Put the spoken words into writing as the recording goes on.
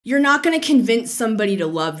You're not going to convince somebody to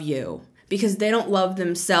love you because they don't love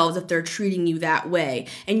themselves if they're treating you that way.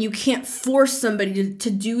 And you can't force somebody to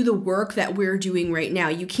do the work that we're doing right now.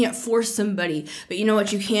 You can't force somebody, but you know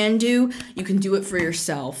what you can do? You can do it for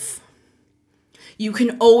yourself. You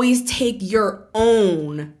can always take your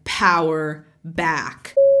own power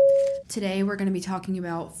back. Today, we're going to be talking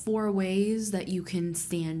about 4 ways that you can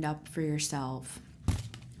stand up for yourself.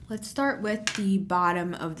 Let's start with the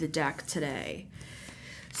bottom of the deck today.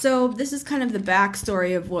 So this is kind of the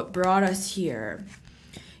backstory of what brought us here.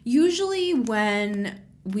 Usually when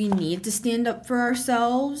we need to stand up for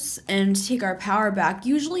ourselves and take our power back,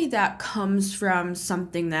 usually that comes from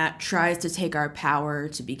something that tries to take our power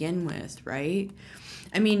to begin with, right?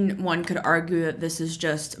 I mean, one could argue that this is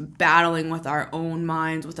just battling with our own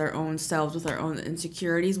minds, with our own selves, with our own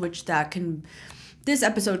insecurities, which this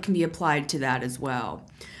episode can be applied to that as well.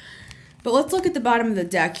 But let's look at the bottom of the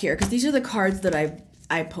deck here, because these are the cards that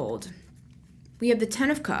I pulled. We have the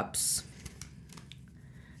 10 of Cups,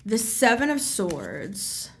 the 7 of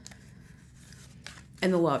Swords,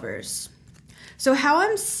 and the Lovers. So how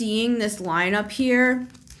I'm seeing this lineup here,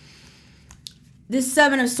 this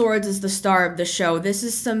 7 of Swords is the star of the show. This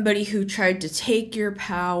is somebody who tried to take your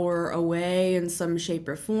power away in some shape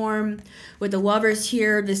or form. With the Lovers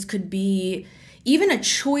here, this could be even a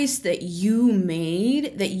choice that you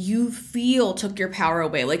made that you feel took your power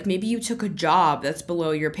away. Like maybe you took a job that's below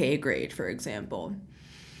your pay grade, for example.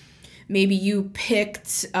 Maybe you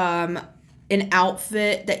picked an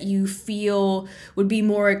outfit that you feel would be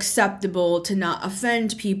more acceptable to not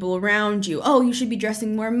offend people around you. Oh, you should be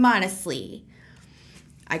dressing more modestly.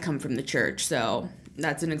 I come from the church, so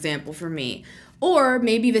that's an example for me. Or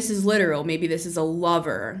maybe this is literal. Maybe this is a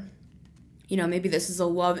lover. You know, maybe this is a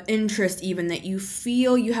love interest even that you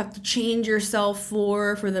feel you have to change yourself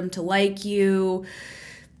for them to like you.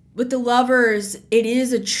 With the Lovers, it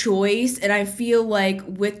is a choice, and I feel like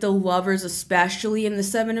with the Lovers, especially in the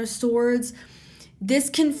 7 of Swords, this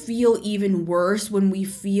can feel even worse when we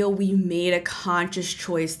feel we made a conscious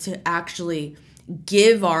choice to actually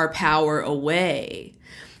give our power away.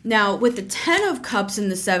 Now, with the 10 of Cups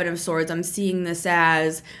and the 7 of Swords, I'm seeing this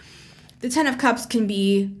as the 10 of Cups can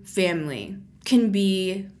be family, can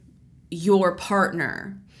be your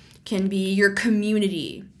partner, can be your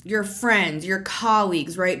community, your friends, your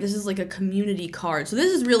colleagues, right? This is like a community card. So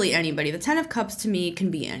this is really anybody. The 10 of Cups to me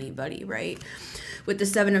can be anybody, right? With the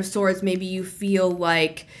 7 of Swords, maybe you feel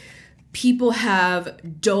like people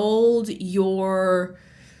have dulled your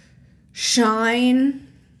shine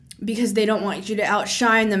because they don't want you to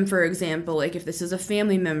outshine them, for example, like if this is a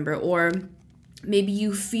family member, or maybe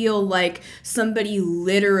you feel like somebody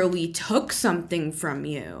literally took something from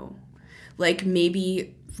you. Like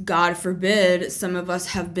maybe, God forbid, some of us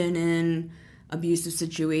have been in abusive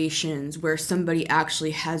situations where somebody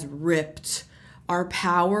actually has ripped our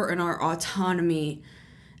power and our autonomy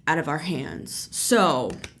out of our hands. So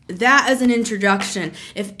that as an introduction,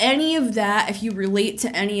 if you relate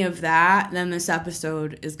to any of that, then this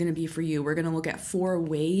episode is going to be for you. We're going to look at 4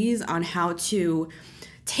 ways on how to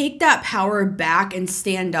take that power back and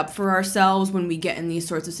stand up for ourselves when we get in these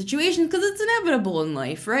sorts of situations, because it's inevitable in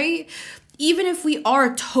life, right? Even if we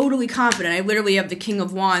are totally confident, I literally have the King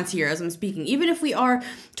of Wands here as I'm speaking, even if we are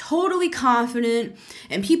totally confident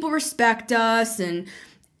and people respect us, and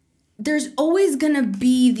there's always gonna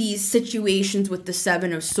be these situations with the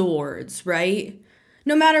 7 of Swords, right?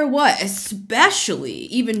 No matter what, especially,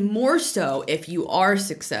 even more so if you are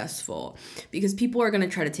successful, because people are gonna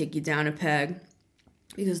try to take you down a peg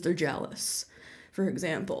because they're jealous, for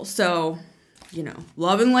example. So, you know,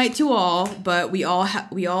 love and light to all, but we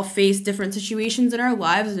all face different situations in our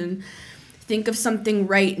lives, and think of something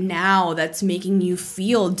right now that's making you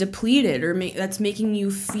feel depleted, or that's making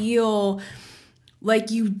you feel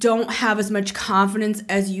like you don't have as much confidence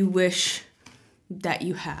as you wish that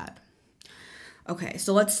you had. Okay,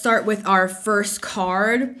 so let's start with our first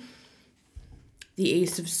card, the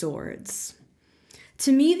Ace of Swords.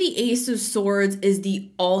 To me, the Ace of Swords is the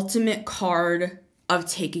ultimate card of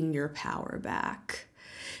taking your power back.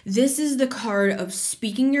 This is the card of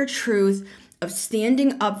speaking your truth, of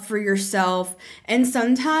standing up for yourself, and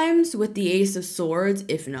sometimes with the Ace of Swords,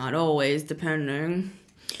 if not always, depending,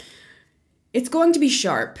 it's going to be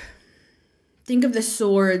sharp. Think of the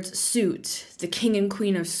swords suit, the King and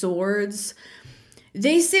Queen of Swords.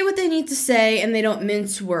 They say what they need to say, and they don't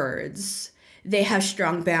mince words. They have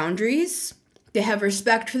strong boundaries. They have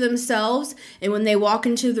respect for themselves, and when they walk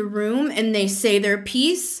into the room and they say their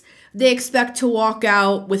piece, they expect to walk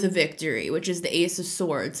out with a victory, which is the Ace of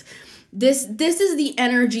Swords. This is the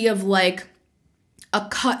energy of like, a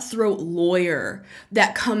cutthroat lawyer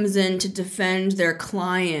that comes in to defend their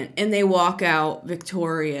client and they walk out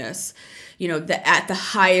victorious. You know, at the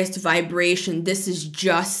highest vibration, this is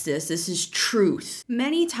justice, this is truth.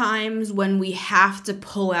 Many times when we have to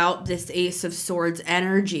pull out this Ace of Swords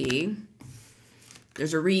energy,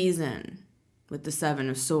 there's a reason with the Seven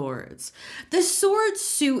of Swords. The sword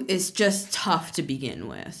suit is just tough to begin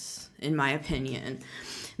with, in my opinion.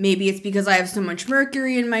 Maybe it's because I have so much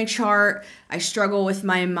Mercury in my chart. I struggle with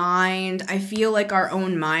my mind. I feel like our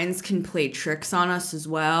own minds can play tricks on us as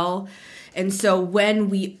well. And so when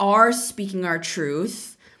we are speaking our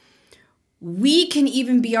truth, we can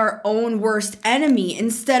even be our own worst enemy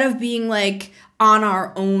instead of being like on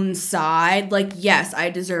our own side. Like, yes, I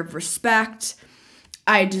deserve respect.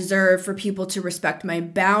 I deserve for people to respect my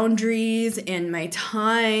boundaries and my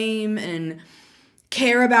time and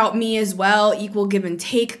care about me as well. Equal give and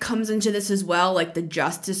take comes into this as well, like the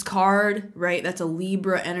Justice card, right? That's a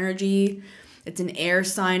Libra energy. It's an air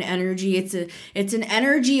sign energy. It's an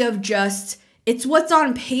energy of just, it's what's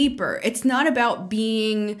on paper. It's not about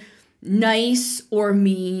being nice or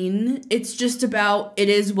mean. It's just about, it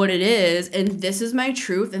is what it is, and this is my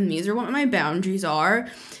truth, and these are what my boundaries are.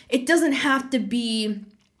 It doesn't have to be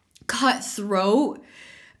cutthroat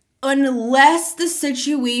unless the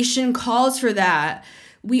situation calls for that.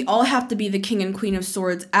 We all have to be the King and Queen of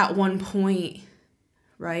Swords at one point,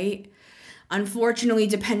 right? Unfortunately,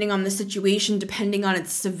 depending on the situation, depending on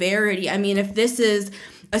its severity. I mean, if this is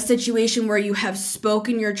a situation where you have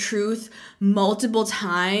spoken your truth multiple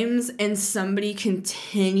times and somebody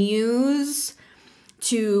continues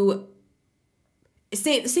to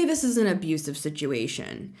say this is an abusive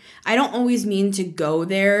situation. I don't always mean to go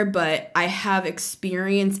there, but I have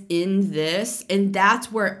experience in this, and that's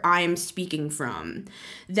where I'm speaking from.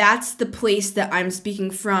 That's the place that I'm speaking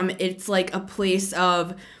from. It's like a place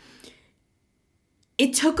of,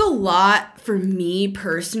 it took a lot for me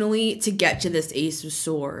personally to get to this Ace of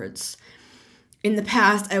Swords. In the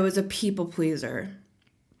past, I was a people pleaser.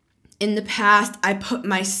 In the past, I put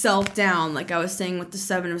myself down, like I was saying with the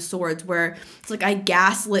Seven of Swords, where it's like I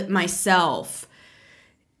gaslit myself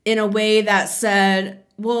in a way that said,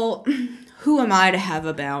 well, who am I to have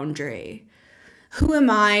a boundary? Who am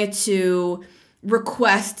I to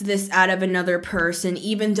request this out of another person,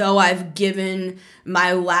 even though I've given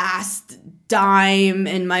my last dime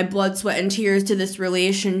and my blood, sweat, and tears to this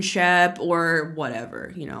relationship or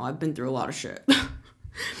whatever? You know, I've been through a lot of shit.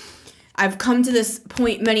 I've come to this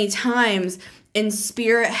point many times, and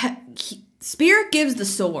Spirit gives the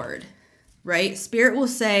sword, right? Spirit will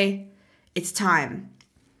say, it's time.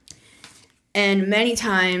 And many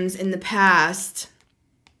times in the past,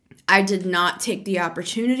 I did not take the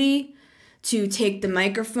opportunity to take the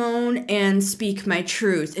microphone and speak my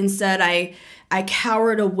truth. Instead, I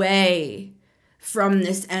cowered away from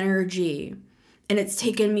this energy. And it's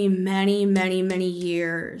taken me many, many, many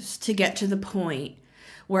years to get to the point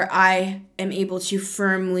where I am able to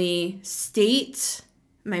firmly state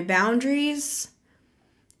my boundaries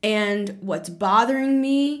and what's bothering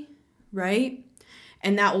me, right?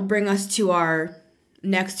 And that will bring us to our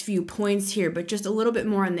next few points here, but just a little bit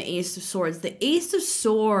more on the Ace of Swords. The Ace of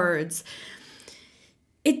Swords,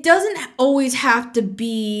 it doesn't always have to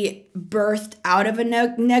be birthed out of a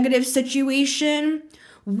negative situation.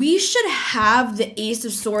 We should have the Ace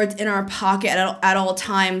of Swords in our pocket at all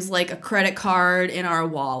times, like a credit card in our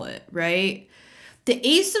wallet, right? The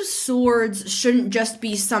Ace of Swords shouldn't just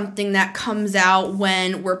be something that comes out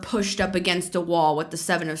when we're pushed up against a wall with the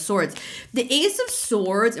Seven of Swords. The Ace of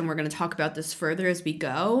Swords, and we're going to talk about this further as we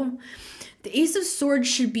go, the Ace of Swords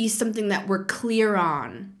should be something that we're clear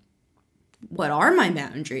on. What are my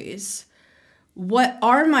boundaries? What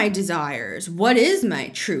are my desires? What is my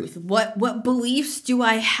truth? What beliefs do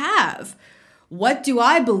I have? What do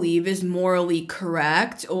I believe is morally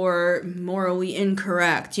correct or morally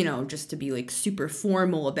incorrect? You know, just to be like super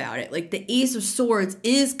formal about it. Like the Ace of Swords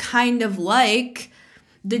is kind of like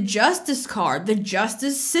the Justice card, the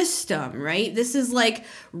justice system, right? This is like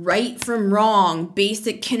right from wrong,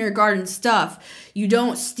 basic kindergarten stuff. You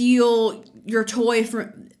don't steal the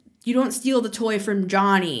toy from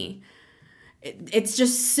Johnny. It's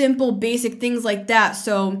just simple, basic things like that.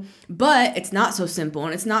 So, but it's not so simple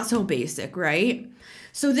and it's not so basic, right?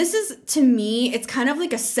 So this is, to me, it's kind of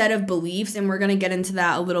like a set of beliefs, and we're going to get into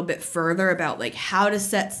that a little bit further about like how to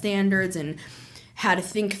set standards and how to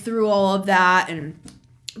think through all of that.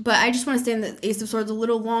 But I just want to stay in the Ace of Swords a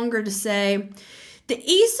little longer to say the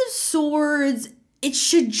Ace of Swords, it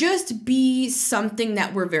should just be something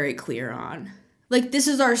that we're very clear on. Like, this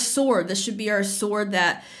is our sword. This should be our sword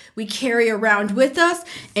that we carry around with us.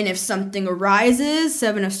 And if something arises,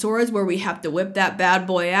 Seven of Swords, where we have to whip that bad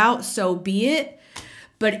boy out, so be it.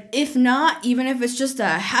 But if not, even if it's just a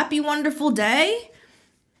happy, wonderful day,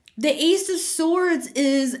 the Ace of Swords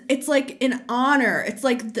it's like an honor. It's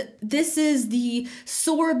like, this is the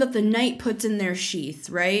sword that the knight puts in their sheath,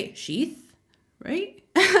 right? Sheath, right?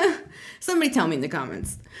 Somebody tell me in the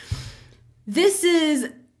comments. This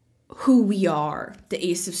is who we are, the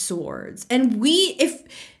Ace of Swords. And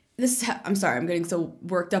I'm sorry, I'm getting so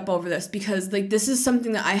worked up over this because, like, this is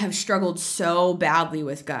something that I have struggled so badly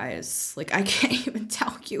with, guys. Like, I can't even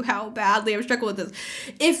tell you how badly I've struggled with this.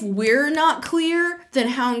 If we're not clear, then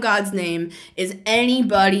how in God's name is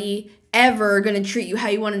anybody ever going to treat you how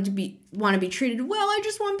you want to be treated? Well, I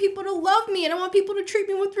just want people to love me, and I want people to treat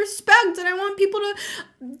me with respect, and I want people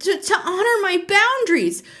to honor my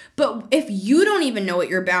boundaries. But if you don't even know what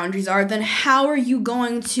your boundaries are, then how are you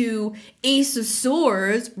going to Ace of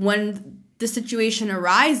Swords when the situation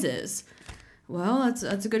arises? Well,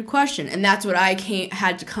 that's a good question, and that's what I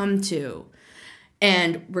had to come to.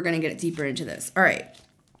 And we're going to get deeper into this. All right.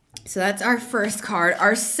 So that's our first card.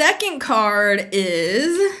 Our second card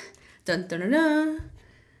is dun, dun, dun, dun,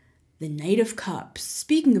 the Knight of Cups.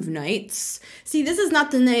 Speaking of knights, see, this is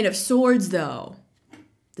not the Knight of Swords, though.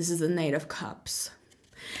 This is the Knight of Cups.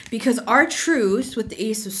 Because our truth with the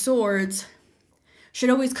Ace of Swords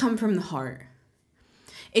should always come from the heart.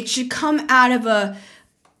 It should come out of a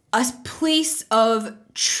place of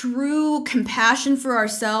true compassion for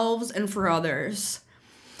ourselves and for others.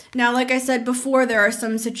 Now, like I said before, there are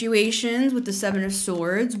some situations with the Seven of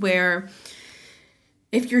Swords where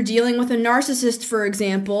if you're dealing with a narcissist, for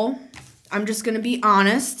example, I'm just going to be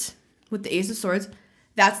honest with the Ace of Swords,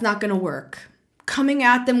 that's not going to work. Coming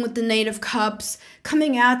at them with the Knight of Cups,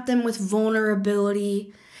 coming at them with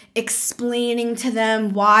vulnerability, explaining to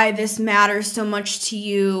them why this matters so much to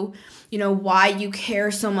you, why you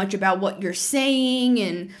care so much about what you're saying,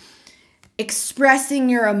 and expressing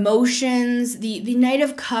your emotions. The Knight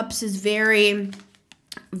of Cups is very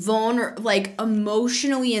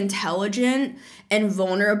emotionally intelligent and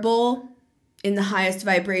vulnerable in the highest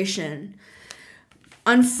vibration.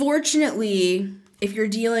 Unfortunately, if you're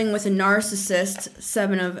dealing with a narcissist,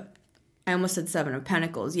 I almost said Seven of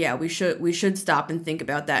Pentacles. Yeah, we should stop and think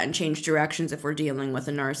about that and change directions if we're dealing with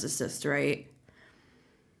a narcissist, right?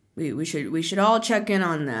 We should all check in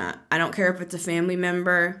on that. I don't care if it's a family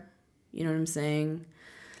member. You know what I'm saying?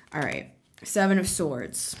 All right. Seven of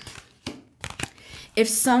Swords. If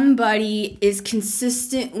somebody is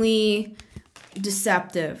consistently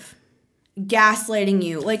deceptive, gaslighting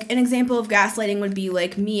you, like an example of gaslighting would be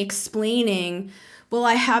like me explaining, well,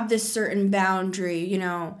 I have this certain boundary,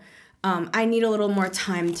 I need a little more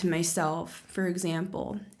time to myself, for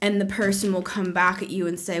example. And the person will come back at you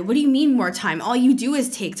and say, what do you mean more time? All you do is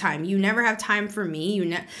take time. You never have time for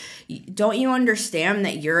me. Don't you understand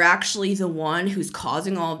that you're actually the one who's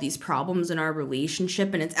causing all of these problems in our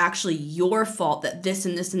relationship, and it's actually your fault that this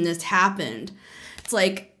and this and this happened? It's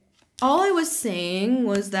like, all I was saying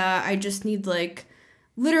was that I just need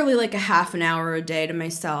literally a half an hour a day to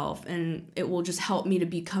myself, and it will just help me to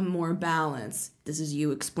become more balanced. This is you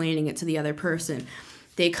explaining it to the other person.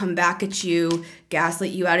 They come back at you,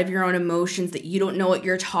 gaslight you out of your own emotions, that you don't know what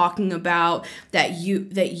you're talking about, that you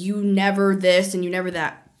never this and you never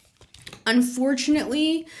that.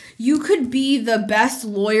 Unfortunately, you could be the best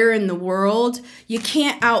lawyer in the world. You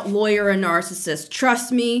can't out-lawyer a narcissist.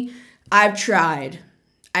 Trust me, I've tried.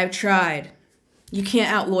 You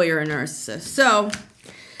can't out-lawyer a narcissist. So,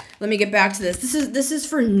 let me get back to this. This is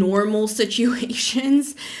for normal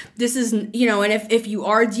situations. This is, and if you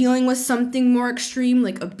are dealing with something more extreme,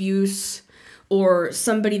 like abuse, or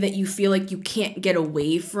somebody that you feel like you can't get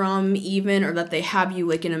away from even, or that they have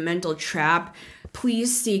you in a mental trap,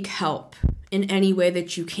 please seek help in any way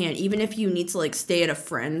that you can. Even if you need to stay at a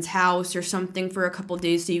friend's house or something for a couple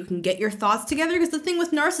days so you can get your thoughts together. Because the thing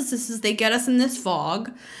with narcissists is they get us in this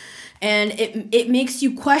fog. And it makes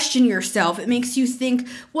you question yourself. It makes you think,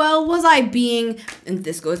 well, was I being, and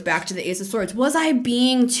this goes back to the Ace of Swords, was I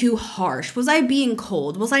being too harsh? Was I being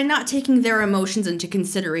cold? Was I not taking their emotions into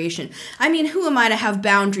consideration? I mean, who am I to have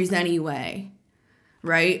boundaries anyway?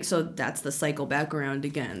 Right? So that's the cycle back around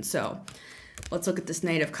again. So let's look at this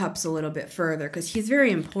Knight of Cups a little bit further, because he's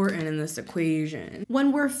very important in this equation.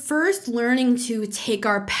 When we're first learning to take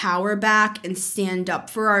our power back and stand up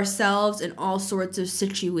for ourselves in all sorts of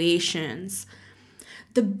situations,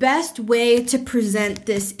 the best way to present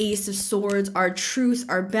this Ace of Swords, our truth,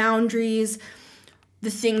 our boundaries,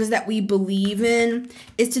 the things that we believe in,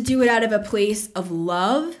 is to do it out of a place of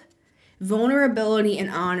love, vulnerability and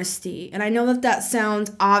honesty. And I know that that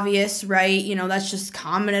sounds obvious, right? That's just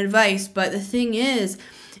common advice. But the thing is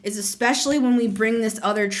especially when we bring this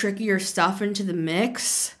other trickier stuff into the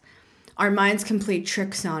mix, our minds can play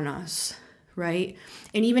tricks on us, right?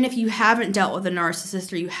 And even if you haven't dealt with a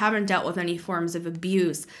narcissist or you haven't dealt with any forms of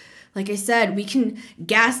abuse, like I said, we can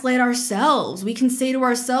gaslight ourselves. We can say to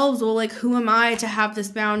ourselves, well, like, who am I to have this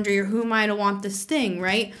boundary, or who am I to want this thing,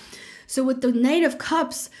 right? So with the Knight of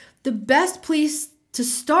Cups, the best place to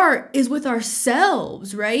start is with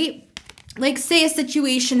ourselves, right? Like, say a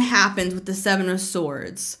situation happens with the Seven of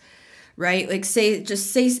Swords, right? Like, say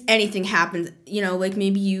anything happens, like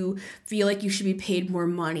maybe you feel like you should be paid more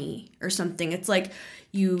money or something. It's like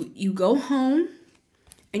you go home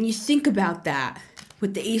and you think about that.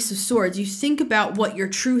 With the Ace of Swords, you think about what your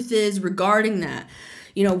truth is regarding that.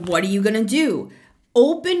 What are you going to do?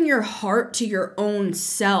 Open your heart to your own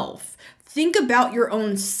self. Think about your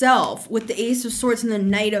own self with the Ace of Swords and the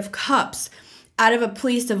Knight of Cups out of a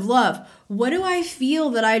place of love. What do I feel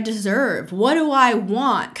that I deserve? What do I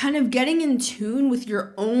want? Kind of getting in tune with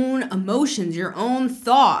your own emotions, your own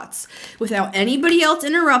thoughts, without anybody else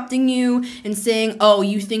interrupting you and saying, oh,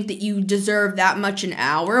 you think that you deserve that much an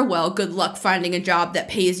hour? Well, good luck finding a job that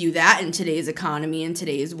pays you that in today's economy, in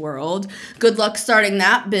today's world. Good luck starting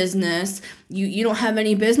that business. You don't have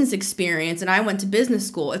any business experience, and I went to business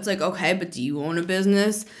school. It's like, okay, but do you own a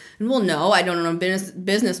business? And well, no, I don't own a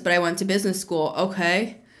business, but I went to business school.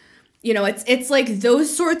 Okay. It's like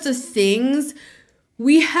those sorts of things.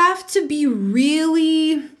 We have to be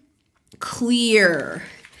really clear,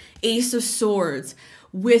 Ace of Swords,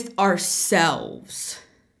 with ourselves,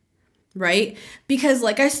 right? Because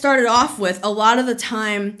like I started off with, a lot of the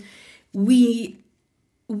time we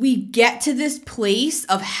get to this place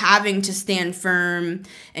of having to stand firm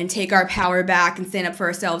and take our power back and stand up for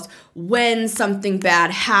ourselves when something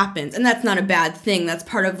bad happens. And that's not a bad thing. That's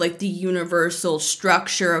part of like the universal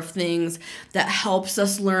structure of things that helps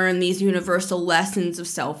us learn these universal lessons of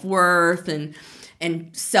self-worth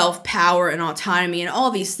and self-power and autonomy and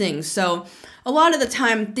all these things. So a lot of the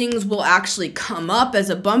time things will actually come up as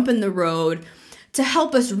a bump in the road to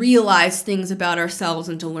help us realize things about ourselves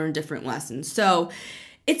and to learn different lessons. So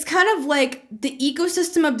it's kind of like the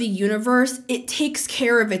ecosystem of the universe, it takes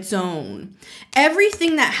care of its own.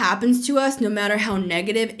 Everything that happens to us, no matter how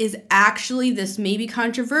negative, is actually, this may be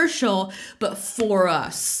controversial, but for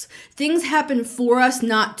us. Things happen for us,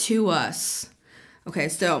 not to us. Okay,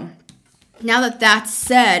 so now that that's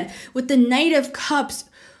said, with the Knight of Cups,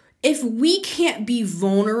 if we can't be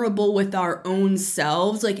vulnerable with our own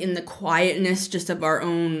selves, like in the quietness just of our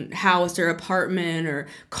own house or apartment or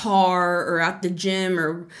car or at the gym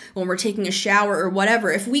or when we're taking a shower or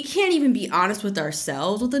whatever, if we can't even be honest with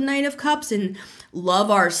ourselves with the Knight of Cups and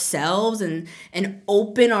love ourselves and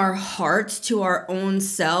open our hearts to our own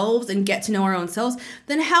selves and get to know our own selves,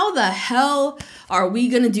 then how the hell are we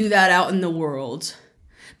going to do that out in the world?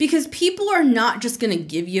 Because people are not just going to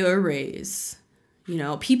give you a raise.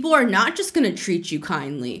 People are not just going to treat you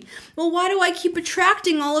kindly. Well, why do I keep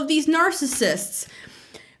attracting all of these narcissists?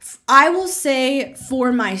 I will say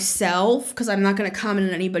for myself, because I'm not going to comment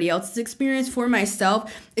on anybody else's experience, for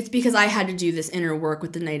myself, it's because I had to do this inner work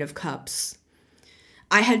with the Knight of Cups.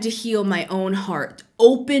 I had to heal my own heart,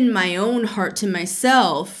 open my own heart to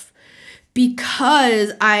myself,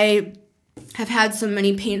 because I have had so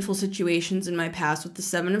many painful situations in my past with the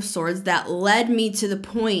Seven of Swords that led me to the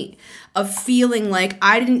point of feeling like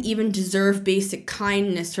I didn't even deserve basic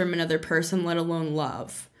kindness from another person, let alone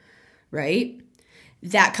love, right?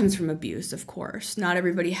 That comes from abuse, of course. Not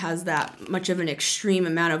everybody has that much of an extreme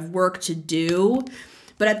amount of work to do,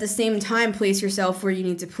 but at the same time, place yourself where you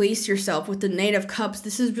need to place yourself. With the Knight of Cups,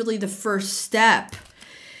 this is really the first step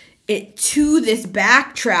to this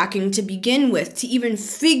backtracking to begin with, to even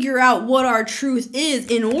figure out what our truth is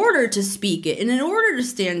in order to speak it and in order to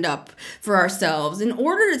stand up for ourselves, in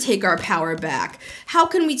order to take our power back. How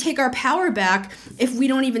can we take our power back if we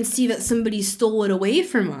don't even see that somebody stole it away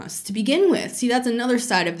from us to begin with? See, that's another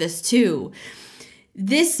side of this too.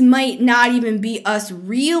 This might not even be us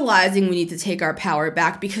realizing we need to take our power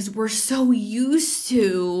back because we're so used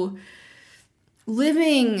to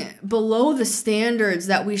living below the standards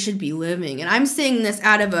that we should be living. And I'm saying this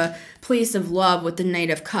out of a place of love with the Knight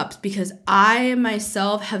of Cups, because I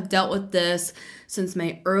myself have dealt with this since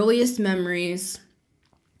my earliest memories.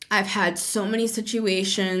 I've had so many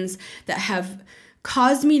situations that have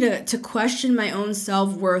caused me to question my own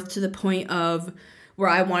self-worth to the point of where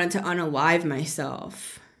I wanted to unalive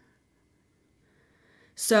myself.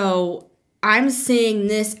 So I'm saying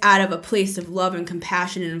this out of a place of love and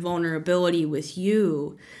compassion and vulnerability with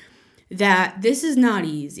you, that this is not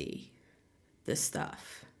easy. this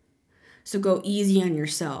stuff. So go easy on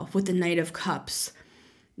yourself with the Knight of Cups.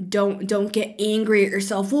 Don't get angry at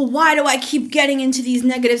yourself. Well, why do I keep getting into these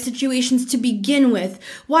negative situations to begin with?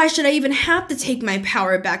 Why should I even have to take my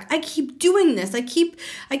power back? I keep doing this. I keep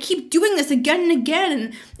doing this again and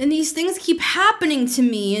again, and these things keep happening to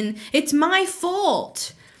me, and it's my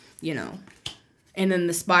fault, And then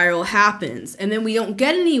the spiral happens, and then we don't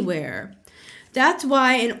get anywhere. That's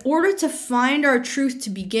why in order to find our truth to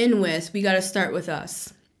begin with, we got to start with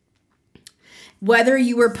us. Whether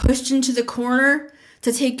you were pushed into the corner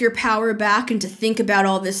to take your power back and to think about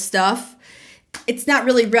all this stuff, it's not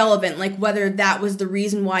really relevant, like whether that was the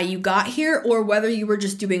reason why you got here or whether you were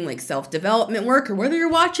just doing like self-development work or whether you're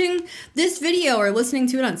watching this video or listening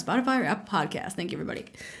to it on Spotify or Apple Podcasts. Thank you, everybody.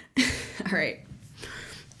 All right.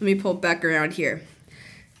 Let me pull back around here.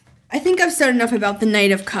 I think I've said enough about the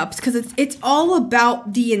Knight of Cups because it's all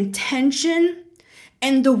about the intention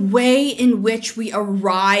and the way in which we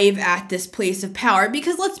arrive at this place of power.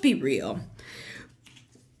 Because let's be real.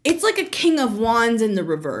 It's like a King of Wands in the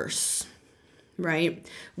reverse, right?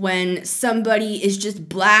 When somebody is just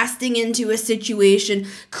blasting into a situation,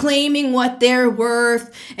 claiming what they're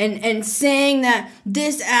worth, and saying that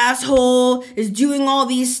this asshole is doing all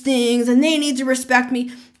these things and they need to respect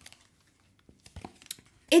me.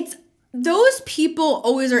 Those people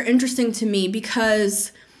always are interesting to me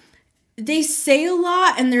because they say a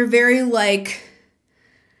lot and they're very like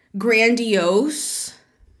grandiose.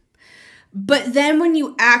 But then when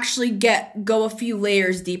you actually go a few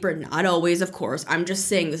layers deeper, not always, of course, I'm just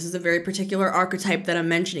saying this is a very particular archetype that I'm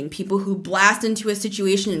mentioning. People who blast into a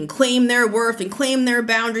situation and claim their worth and claim their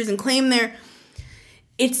boundaries and claim their...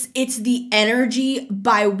 It's the energy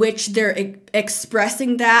by which they're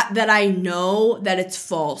expressing that I know that it's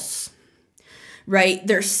false. Right?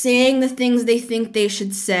 They're saying the things they think they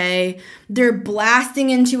should say. They're blasting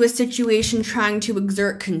into a situation trying to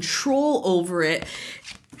exert control over it.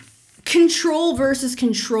 Control versus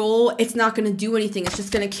control, it's not going to do anything. It's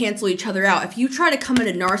just going to cancel each other out. If you try to come at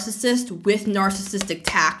a narcissist with narcissistic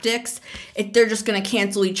tactics, they're just going to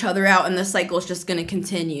cancel each other out and the cycle is just going to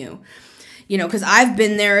continue. Because I've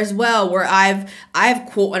been there as well, where I've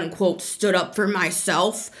quote unquote stood up for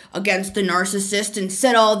myself against the narcissist and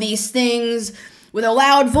said all these things with a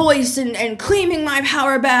loud voice and claiming my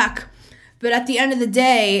power back. But at the end of the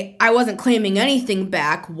day, I wasn't claiming anything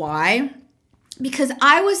back. Why? Because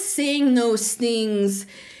I was saying those things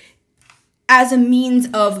as a means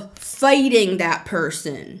of fighting that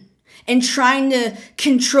person and trying to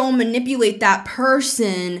control, manipulate that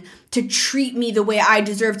person to treat me the way I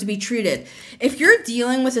deserve to be treated. If you're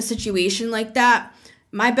dealing with a situation like that,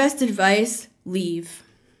 my best advice, leave.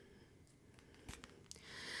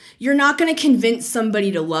 You're not going to convince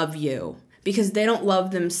somebody to love you because they don't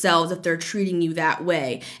love themselves if they're treating you that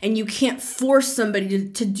way. And you can't force somebody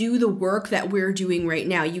to do the work that we're doing right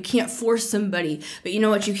now. You can't force somebody. But you know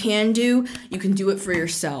what you can do? You can do it for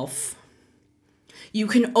yourself. You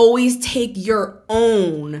can always take your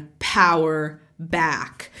own power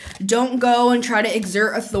back. Don't go and try to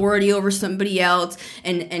exert authority over somebody else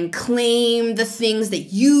and claim the things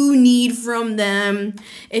that you need from them.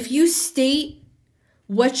 If you state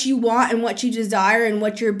what you want and what you desire and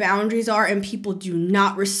what your boundaries are and people do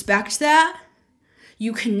not respect that,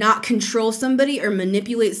 you cannot control somebody or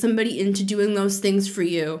manipulate somebody into doing those things for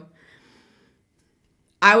you.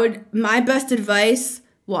 My best advice,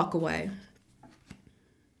 walk away.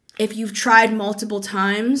 If you've tried multiple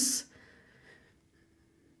times,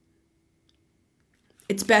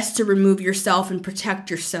 it's best to remove yourself and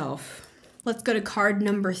protect yourself. Let's go to card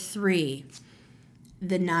number 3,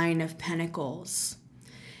 the 9 of Pentacles.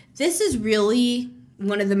 This is really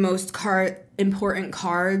one of the most important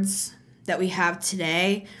cards that we have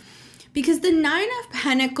today because the 9 of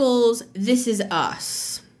Pentacles, this is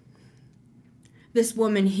us. This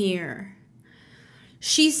woman here.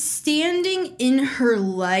 She's standing in her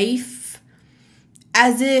life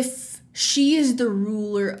as if she is the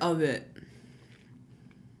ruler of it.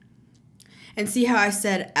 And see how I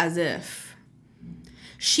said as if.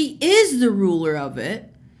 She is the ruler of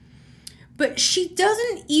it, but she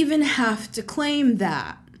doesn't even have to claim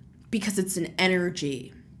that because it's an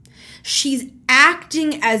energy. She's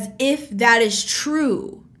acting as if that is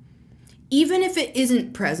true, even if it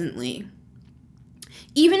isn't presently.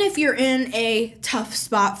 Even if you're in a tough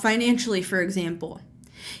spot financially, for example.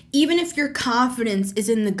 Even if your confidence is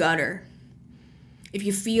in the gutter. If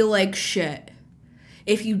you feel like shit.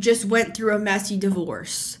 If you just went through a messy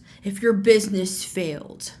divorce. If your business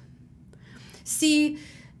failed. See,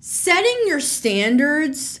 setting your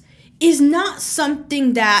standards is not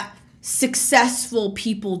something that successful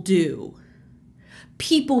people do.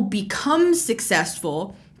 people become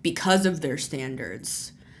successful because of their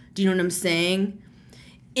standards. Do you know what I'm saying?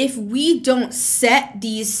 If we don't set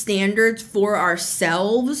these standards for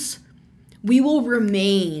ourselves, we will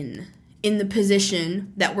remain in the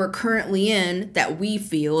position that we're currently in that we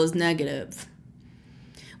feel is negative.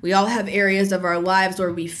 We all have areas of our lives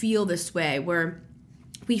where we feel this way, where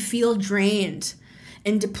we feel drained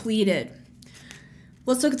and depleted.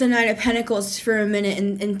 Let's look at the Nine of Pentacles for a minute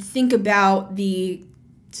and think about the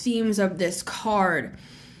themes of this card.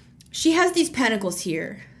 She has these pentacles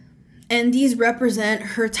here, and these represent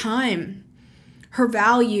her time, her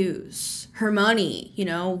values, her money,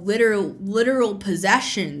 literal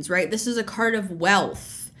possessions, right? This is a card of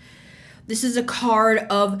wealth. This is a card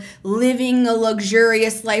of living a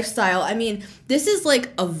luxurious lifestyle. I mean, this is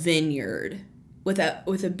like a vineyard with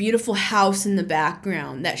a beautiful house in the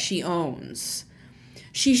background that she owns.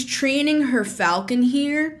 She's training her falcon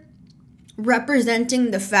here,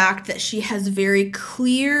 representing the fact that she has very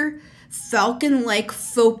clear falcon-like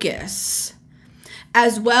focus,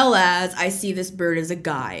 as well as I see this bird as a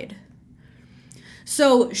guide.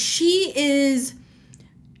 So she's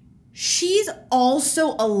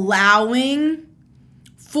also allowing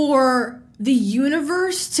for the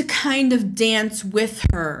universe to kind of dance with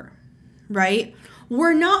her, right?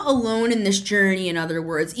 We're not alone in this journey, in other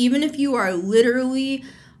words, even if you are literally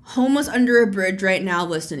homeless under a bridge right now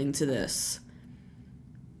listening to this.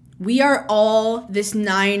 We are all this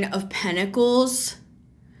Nine of Pentacles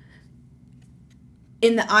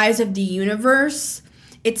in the eyes of the universe.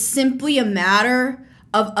 It's simply a matter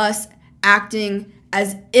of us acting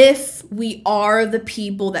as if we are the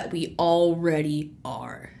people that we already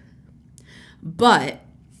are. But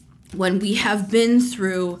when we have been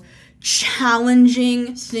through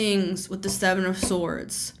challenging things with the Seven of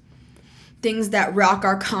Swords, things that rock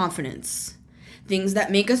our confidence, things that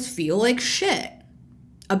make us feel like shit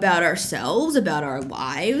about ourselves, about our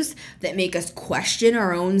lives, that make us question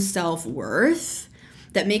our own self-worth,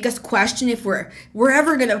 that make us question if we're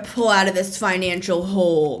ever going to pull out of this financial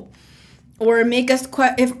hole, or make us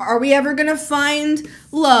are we ever going to find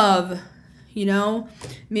love?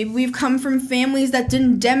 Maybe we've come from families that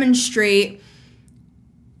didn't demonstrate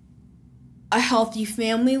a healthy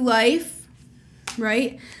family life,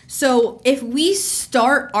 right? So if we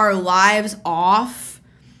start our lives off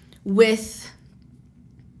with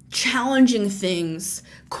challenging things,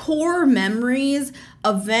 core memories,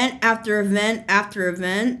 event after event after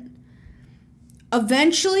event,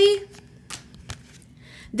 eventually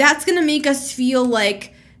that's going to make us feel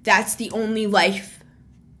like that's the only life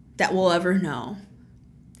that we'll ever know.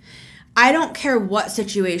 I don't care what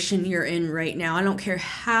situation you're in right now. I don't care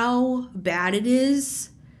how bad it is.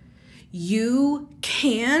 You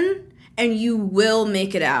can and you will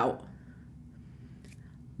make it out.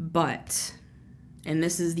 But, and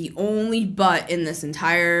this is the only but in this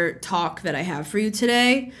entire talk that I have for you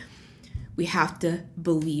today, we have to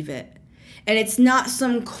believe it. And it's not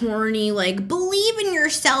some corny, like, believe in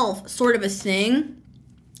yourself sort of a thing.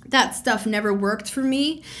 That stuff never worked for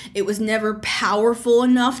me. It was never powerful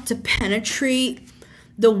enough to penetrate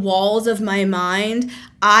the walls of my mind.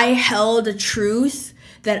 I held a truth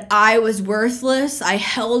that I was worthless. I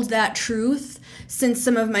held that truth since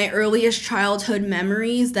some of my earliest childhood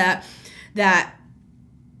memories that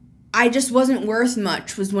I just wasn't worth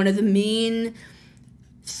much was one of the main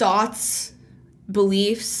thoughts,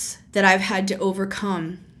 beliefs that I've had to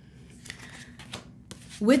overcome.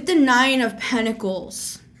 With the Nine of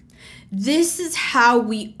Pentacles, this is how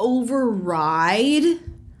we override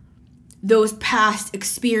those past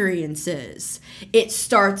experiences. It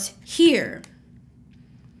starts here.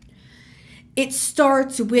 It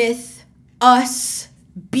starts with us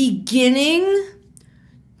beginning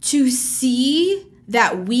to see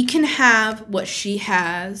that we can have what she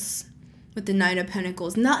has with the Nine of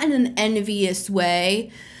Pentacles. Not in an envious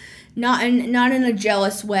way, not in a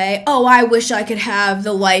jealous way. Oh, I wish I could have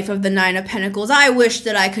the life of the Nine of Pentacles. I wish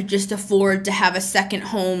that I could just afford to have a second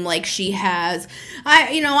home like she has.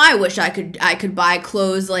 I wish I could buy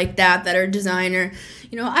clothes like that are designer.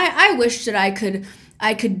 I wish that I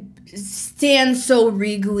could stand so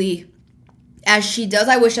regally as she does.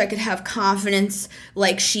 I wish I could have confidence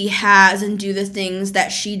like she has and do the things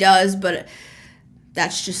that she does, but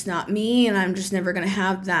that's just not me, and I'm just never going to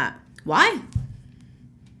have that. Why?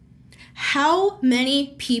 How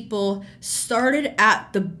many people started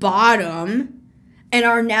at the bottom and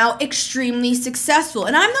are now extremely successful?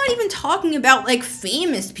 And I'm not even talking about like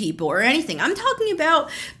famous people or anything. I'm talking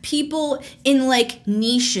about people in like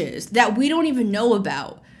niches that we don't even know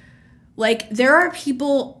about. Like, there are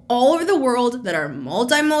people all over the world that are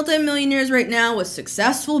multi-millionaires right now with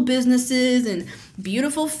successful businesses and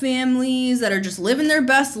beautiful families that are just living their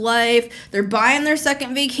best life. They're buying their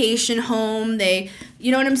second vacation home.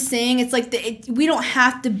 You know what I'm saying? It's like we don't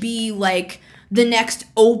have to be like the next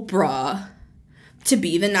Oprah to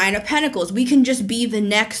be the Nine of Pentacles. We can just be the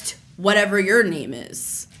next whatever your name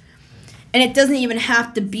is. And it doesn't even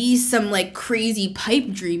have to be some like crazy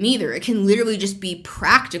pipe dream either. It can literally just be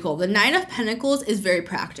practical. The Nine of Pentacles is very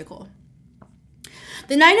practical.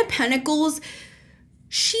 The Nine of Pentacles,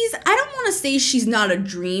 I don't want to say she's not a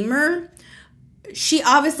dreamer. She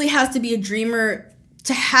obviously has to be a dreamer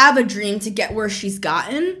to have a dream to get where she's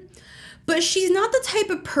gotten. But she's not the type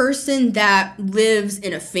of person that lives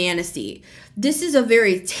in a fantasy. This is a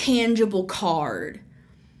very tangible card.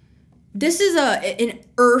 This is an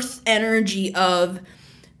earth energy of,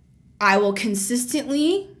 I will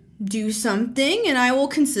consistently do something and I will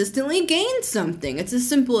consistently gain something. It's as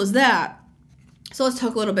simple as that. So let's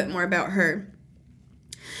talk a little bit more about her.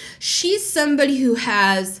 She's somebody who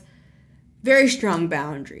has very strong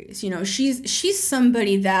boundaries. You know, she's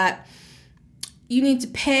somebody that you need to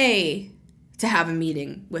pay to have a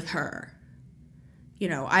meeting with her. You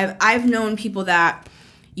know, I've known people that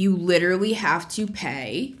you literally have to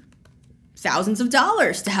pay thousands of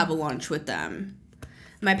dollars to have a lunch with them.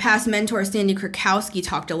 My past mentor, Sandy Krakowski,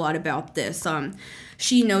 talked a lot about this.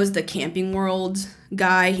 She knows the Camping World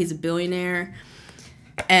guy. He's a billionaire.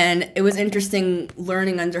 And it was interesting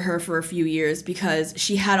learning under her for a few years because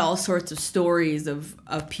she had all sorts of stories of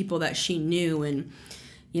people that she knew. And,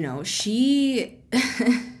 you know, she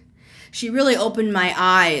really opened my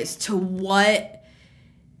eyes to what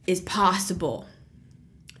is possible.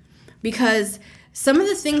 Because some of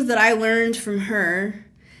the things that I learned from her,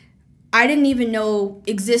 I didn't even know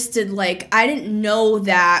existed. Like, I didn't know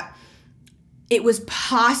that it was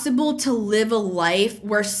possible to live a life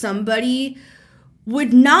where somebody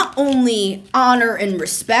would not only honor and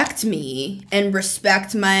respect me and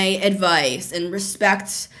respect my advice and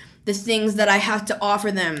respect the things that I have to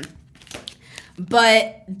offer them,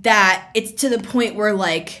 but that it's to the point where,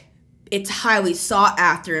 like, it's highly sought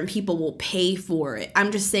after and people will pay for it.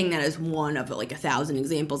 I'm just saying that as one of like 1,000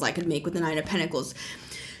 examples I could make with the Nine of Pentacles.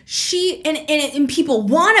 And people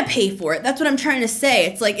want to pay for it. That's what I'm trying to say.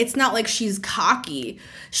 It's like, it's not like she's cocky.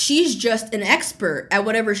 She's just an expert at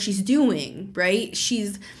whatever she's doing, right?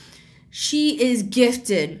 She is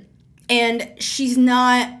gifted and she's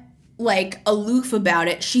not like aloof about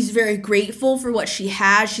it. She's very grateful for what she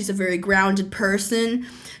has. She's a very grounded person.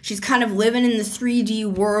 She's kind of living in the 3D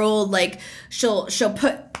world. Like, she'll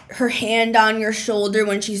put her hand on your shoulder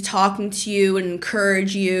when she's talking to you and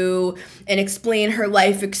encourage you and explain her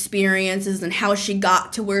life experiences and how she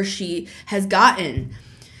got to where she has gotten.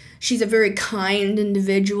 She's a very kind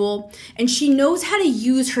individual, and she knows how to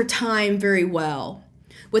use her time very well.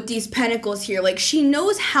 With these pentacles here, like, she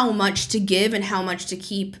knows how much to give and how much to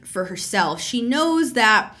keep for herself. She knows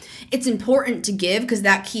that it's important to give because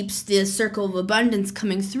that keeps the circle of abundance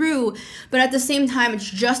coming through. But at the same time, it's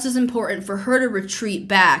just as important for her to retreat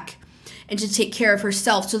back and to take care of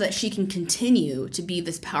herself so that she can continue to be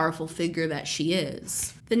this powerful figure that she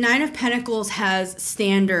is. The Nine of Pentacles has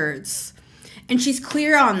standards, and she's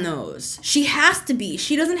clear on those. She has to be.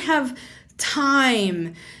 She doesn't have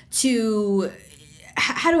time to...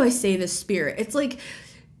 How do I say this, Spirit? It's like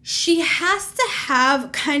she has to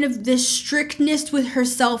have kind of this strictness with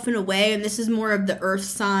herself in a way, and this is more of the earth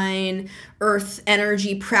sign, earth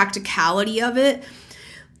energy, practicality of it.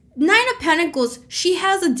 Nine of Pentacles, she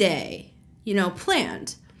has a day, you know,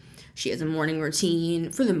 planned. She has a morning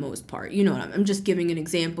routine for the most part. You know what I'm just giving an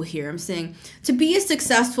example here. I'm saying to be a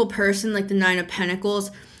successful person like the Nine of Pentacles,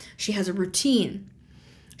 she has a routine.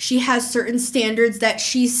 She has certain standards that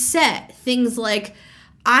she set. Things like,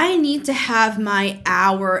 I need to have my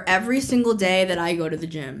hour every single day that I go to the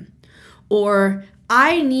gym. Or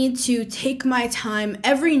I need to take my time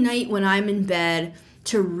every night when I'm in bed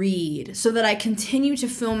to read so that I continue to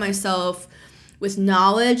fill myself with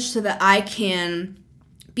knowledge so that I can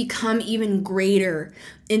become even greater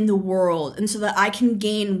in the world, and so that I can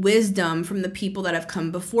gain wisdom from the people that have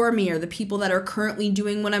come before me or the people that are currently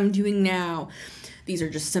doing what I'm doing now. These are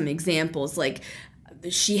just some examples. Like,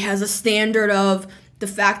 she has a standard of the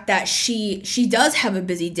fact that she does have a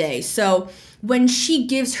busy day. So when she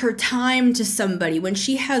gives her time to somebody, when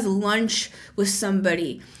she has lunch with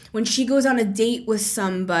somebody, when she goes on a date with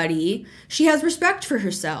somebody, she has respect for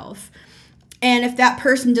herself. And if that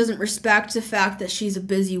person doesn't respect the fact that she's a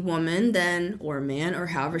busy woman, then, or a man, or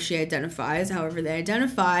however she identifies, however they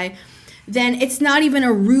identify, then it's not even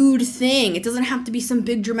a rude thing. It doesn't have to be some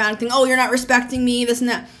big dramatic thing. Oh, you're not respecting me, this and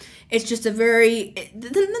that. It's just a very,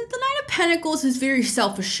 the Nine of Pentacles is very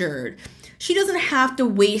self-assured. She doesn't have to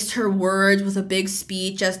waste her words with a big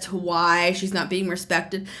speech as to why she's not being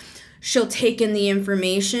respected. She'll take in the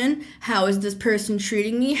information. How is this person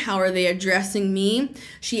treating me? How are they addressing me?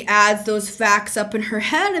 She adds those facts up in her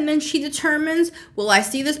head, and then she determines, will I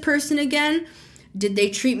see this person again? Did they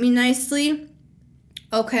treat me nicely?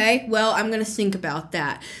 Okay, well, I'm going to think about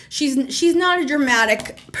that. She's not a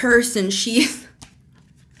dramatic person. She's,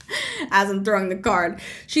 as I'm throwing the card,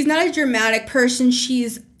 she's not a dramatic person.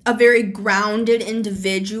 She's a very grounded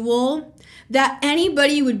individual that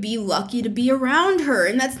anybody would be lucky to be around her.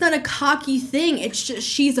 And that's not a cocky thing. It's just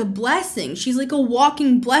she's a blessing. She's like a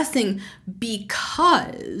walking blessing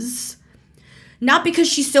because, not because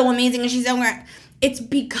she's so amazing and she's so great. It's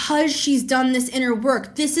because she's done this inner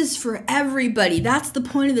work. This is for everybody. That's the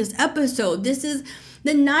point of this episode. This is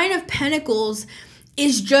the Nine of Pentacles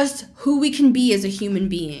is just who we can be as a human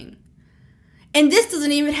being. And this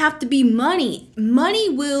doesn't even have to be money. Money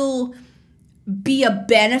will be a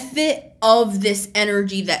benefit of this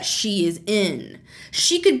energy that she is in.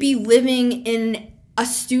 She could be living in a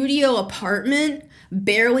studio apartment,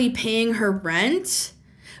 barely paying her rent,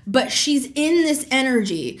 but she's in this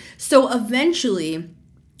energy. So eventually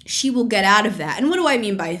she will get out of that. And what do I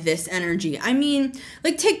mean by this energy? I mean,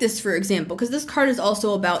 like, take this for example, because this card is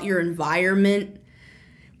also about your environment.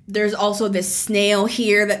 There's also this snail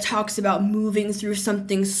here that talks about moving through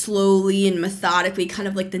something slowly and methodically, kind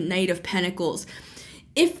of like the Knight of Pentacles.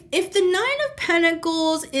 If the Nine of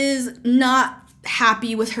Pentacles is not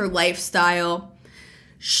happy with her lifestyle,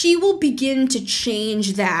 she will begin to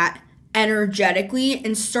change that energetically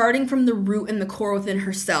and starting from the root and the core within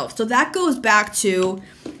herself. So that goes back to,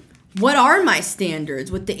 what are my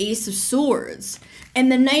standards with the Ace of Swords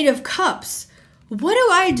and the Knight of Cups? What do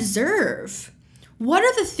I deserve? What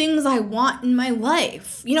are the things I want in my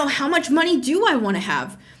life? You know, how much money do I want to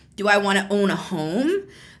have? Do I want to own a home?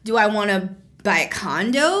 Do I want to buy a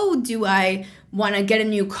condo? Do I want to get a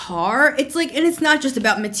new car? It's like, and it's not just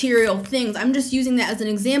about material things. I'm just using that as an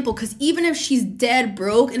example because even if she's dead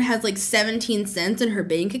broke and has like 17 cents in her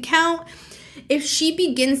bank account, if she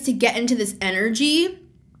begins to get into this energy,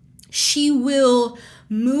 she will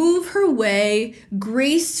move her way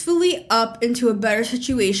gracefully up into a better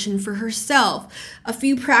situation for herself. A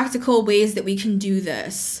few practical ways that we can do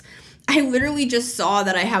this. I literally just saw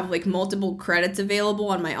that I have like multiple credits available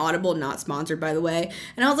on my Audible, not sponsored by the way.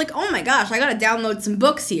 And I was like, oh my gosh, I gotta download some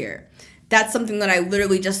books here. That's something that I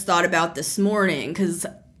literally just thought about this morning because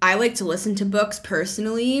I like to listen to books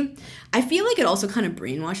personally. I feel like it also kind of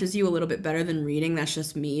brainwashes you a little bit better than reading. That's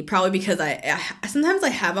just me. Probably because I sometimes I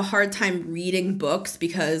have a hard time reading books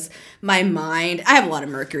because my mind, I have a lot of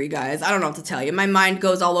Mercury, guys. I don't know what to tell you. My mind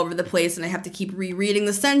goes all over the place and I have to keep rereading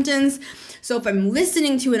the sentence. So if I'm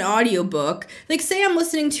listening to an audiobook, like say I'm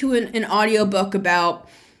listening to an audiobook about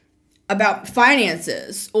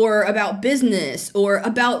finances or about business or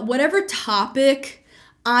about whatever topic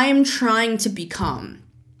I'm trying to become.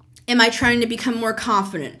 Am I trying to become more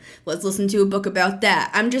confident? Let's listen to a book about that.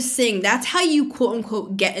 I'm just saying that's how you quote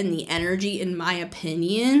unquote get in the energy, in my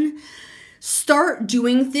opinion. Start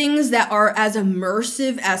doing things that are as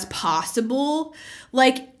immersive as possible.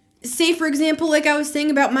 Like, say for example, like I was saying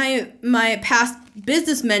about my past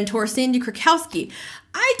business mentor, Sandy Krakowski.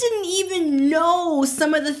 I didn't even know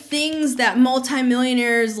some of the things that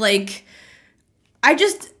multimillionaires like. I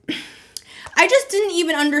just didn't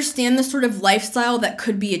even understand the sort of lifestyle that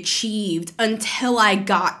could be achieved until I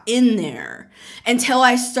got in there, until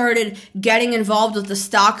I started getting involved with the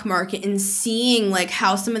stock market and seeing like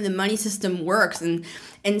how some of the money system works and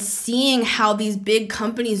seeing how these big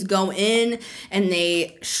companies go in and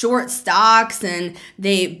they short stocks and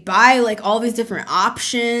they buy like all these different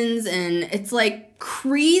options. And it's like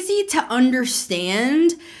crazy to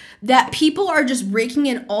understand that people are just raking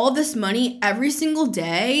in all this money every single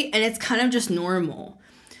day and it's kind of just normal.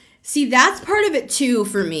 See, that's part of it too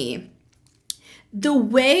for me. The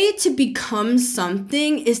way to become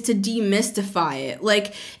something is to demystify it.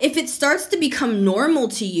 Like, if it starts to become normal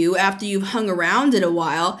to you after you've hung around it a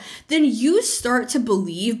while, then you start to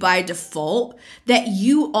believe by default that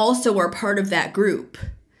you also are part of that group.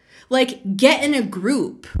 Like, get in a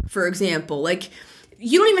group, for example. Like,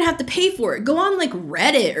 you don't even have to pay for it. Go on like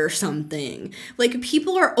Reddit or something. Like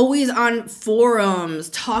people are always on forums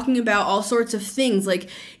talking about all sorts of things. Like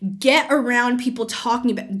get around people talking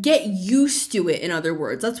about, get used to it in other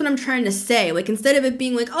words. That's what I'm trying to say. Like instead of it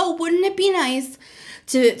being like, oh, wouldn't it be nice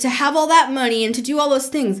to have all that money and to do all those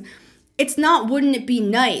things? It's not wouldn't it be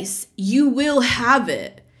nice. You will have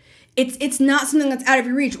it. It's not something that's out of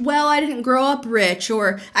your reach. Well, I didn't grow up rich,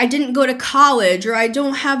 or I didn't go to college, or I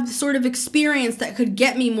don't have the sort of experience that could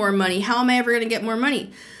get me more money. How am I ever going to get more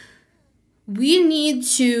money? we need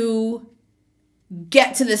to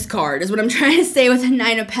get to this card, is what I'm trying to say with the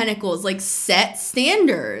Nine of Pentacles. Like, set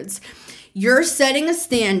standards. You're setting a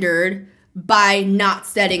standard by not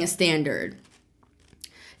setting a standard.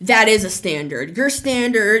 That is a standard. Your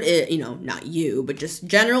standard is, not you, but just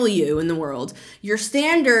generally you in the world. Your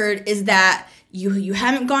standard is that you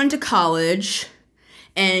haven't gone to college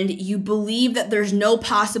and you believe that there's no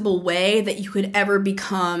possible way that you could ever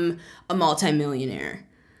become a multimillionaire.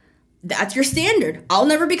 That's your standard. I'll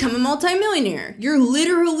never become a multimillionaire.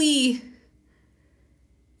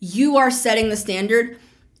 You are setting the standard.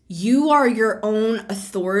 You are your own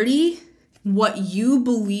authority. What you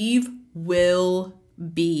believe will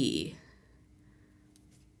be.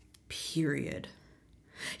 Period.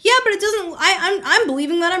 Yeah, but it doesn't, I'm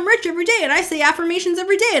believing that I'm rich every day, and I say affirmations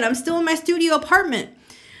every day, and I'm still in my studio apartment.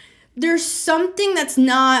 There's something that's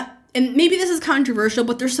not, and maybe this is controversial,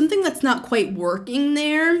 but there's something that's not quite working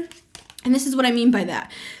there. And this is what I mean by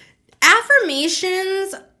that.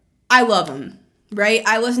 Affirmations, I love them, right?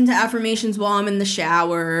 I listen to affirmations while I'm in the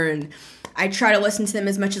shower, and I try to listen to them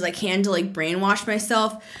as much as I can to like brainwash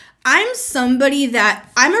myself. I'm somebody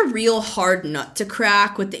that, I'm a real hard nut to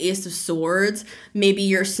crack with the Ace of Swords. Maybe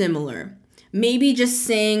you're similar. Maybe just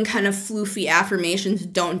saying kind of floofy affirmations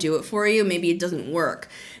don't do it for you. Maybe it doesn't work.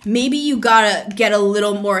 Maybe you gotta get a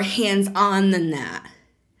little more hands-on than that.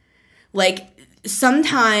 Like,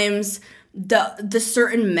 sometimes the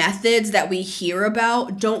certain methods that we hear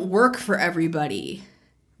about don't work for everybody,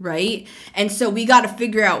 right? And so we got to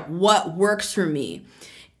figure out what works for me.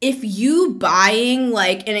 If you buying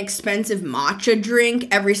like an expensive matcha drink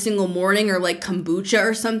every single morning, or like kombucha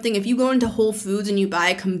or something, if you go into Whole Foods and you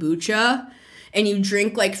buy kombucha and you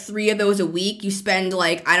drink like 3 of those a week, you spend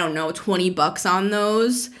like, I don't know, $20 on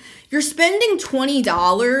those. You're spending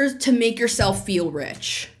 $20 to make yourself feel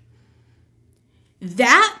rich.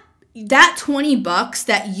 That $20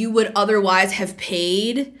 that you would otherwise have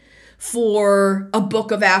paid for a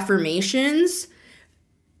book of affirmations,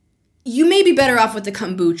 you may be better off with the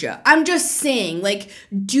kombucha. I'm just saying, like,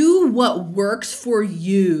 do what works for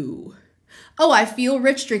you. Oh, I feel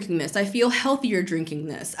rich drinking this. I feel healthier drinking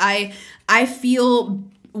this. I feel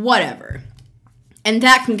whatever. And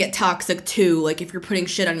that can get toxic too, like if you're putting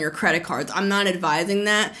shit on your credit cards. I'm not advising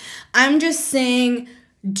that. I'm just saying,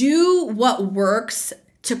 do what works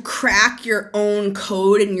to crack your own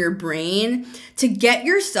code in your brain to get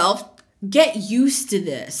used to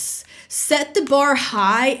this. Set the bar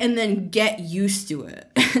high and then get used to it.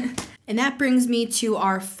 And that brings me to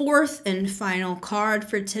our fourth and final card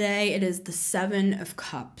for today. It is the Seven of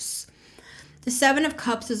Cups. The Seven of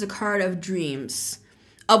Cups is a card of dreams,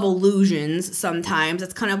 of illusions sometimes.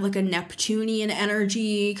 It's kind of like a Neptunian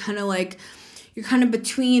energy, kind of like you're kind of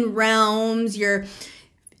between realms.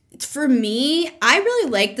 For me, I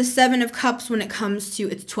really like the Seven of Cups when it comes to,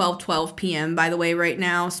 it's 12:12 p.m. by the way right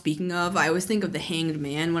now. Speaking of, I always think of the Hanged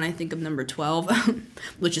Man when I think of number 12,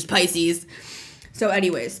 which is Pisces. So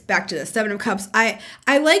anyways, back to the Seven of Cups. I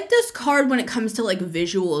like this card when it comes to like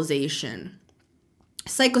visualization.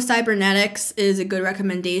 Psycho-Cybernetics is a good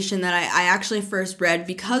recommendation that I actually first read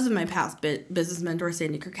because of my past business mentor,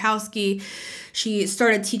 Sandy Krakowski. She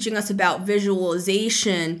started teaching us about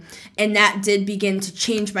visualization, and that did begin to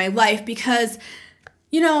change my life because,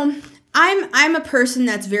 I'm a person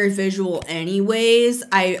that's very visual anyways.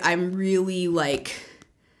 I'm really like,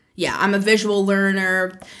 I'm a visual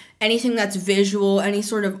learner. Anything that's visual, any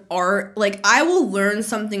sort of art, like I will learn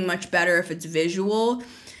something much better if it's visual.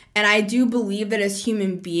 And I do believe that as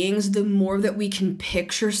human beings, the more that we can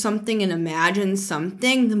picture something and imagine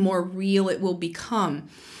something, the more real it will become.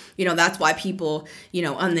 That's why people,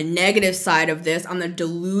 on the negative side of this, on the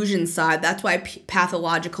delusion side, that's why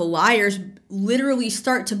pathological liars literally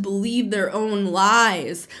start to believe their own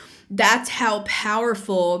lies. That's how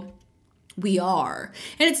powerful we are.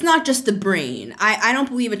 And it's not just the brain. I don't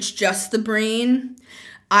believe it's just the brain.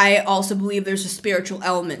 I also believe there's a spiritual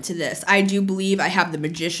element to this. I do believe I have the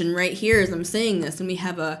magician right here as I'm saying this, and we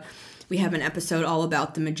have an episode all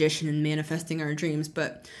about the magician and manifesting our dreams.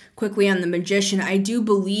 But quickly on the magician, I do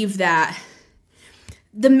believe that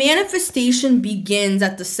the manifestation begins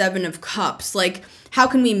at the Seven of Cups. Like, how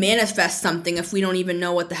can we manifest something if we don't even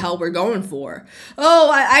know what the hell we're going for? Oh,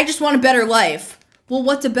 I just want a better life. Well,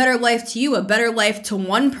 what's a better life to you? A better life to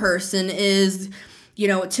one person is,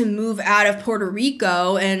 to move out of Puerto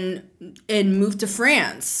Rico and move to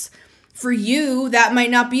France. For you, that might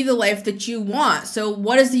not be the life that you want. So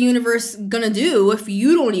what is the universe gonna do if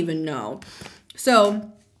you don't even know?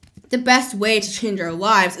 So the best way to change our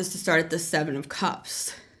lives is to start at the Seven of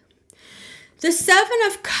Cups. The Seven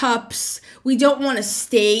of Cups, we don't want to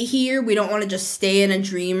stay here. We don't want to just stay in a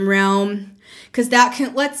dream realm. Because that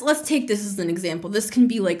can, let's take this as an example. This can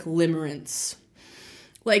be like limerence.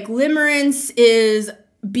 Like limerence is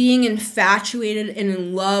being infatuated and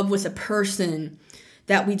in love with a person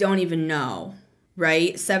that we don't even know,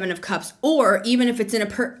 right? Seven of Cups. Or even if it's in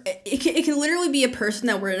it can literally be a person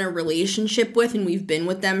that we're in a relationship with and we've been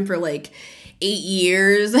with them for like 8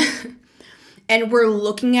 years and we're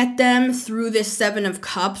looking at them through this Seven of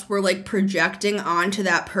Cups. We're like projecting onto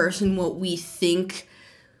that person what we think,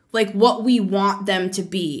 like what we want them to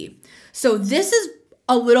be. So this is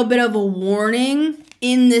a little bit of a warning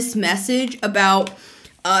in this message about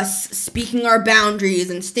us speaking our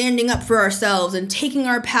boundaries and standing up for ourselves and taking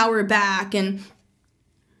our power back. And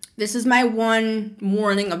this is my one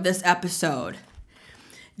warning of this episode.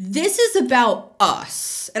 This is about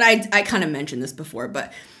us. And I kind of mentioned this before,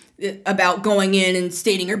 but about going in and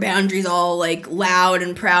stating your boundaries all like loud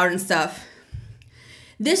and proud and stuff.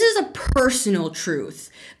 This is a personal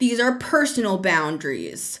truth. These are personal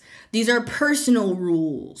boundaries. These are personal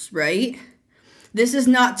rules, right? This is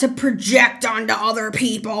not to project onto other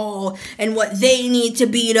people and what they need to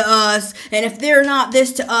be to us. And if they're not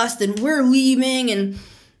this to us, then we're leaving. And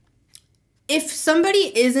if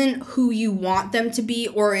somebody isn't who you want them to be,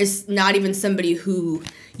 or is not even somebody who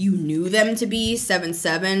you knew them to be,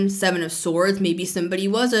 7-7, Seven of Swords, maybe somebody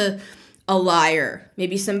was a liar.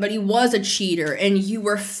 Maybe somebody was a cheater and you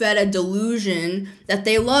were fed a delusion that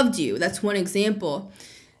they loved you. That's one example.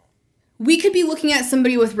 We could be looking at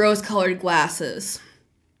somebody with rose-colored glasses,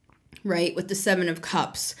 right? With the Seven of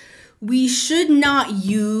Cups. We should not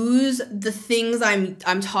use the things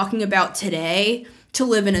I'm talking about today to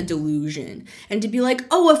live in a delusion and to be like,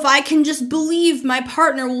 oh, if I can just believe my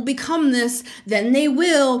partner will become this, then they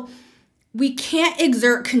will. We can't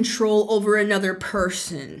exert control over another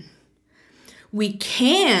person. We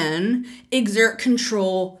can exert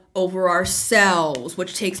control over ourselves,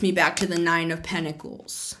 which takes me back to the Nine of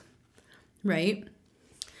Pentacles. Right?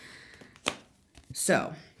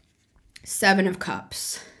 So, Seven of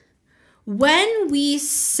Cups. When we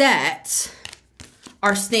set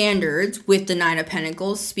our standards with the Nine of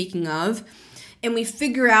Pentacles, speaking of, and we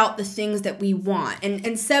figure out the things that we want.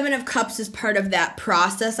 And Seven of Cups is part of that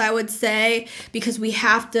process, I would say, because we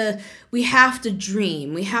have to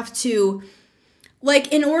dream. We have to,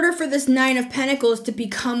 like, in order for this Nine of Pentacles to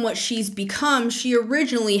become what she's become, she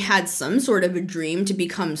originally had some sort of a dream to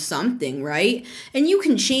become something, right? And you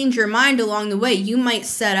can change your mind along the way. You might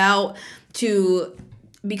set out to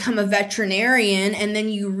become a veterinarian and then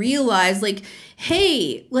you realize, like,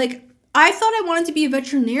 hey, like, I thought I wanted to be a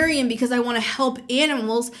veterinarian because I want to help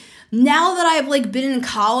animals. Now that I've like been in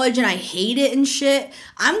college and I hate it and shit,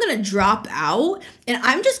 I'm going to drop out and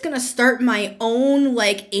I'm just going to start my own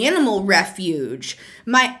like animal refuge.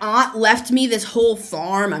 My aunt left me this whole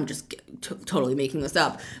farm. I'm just totally making this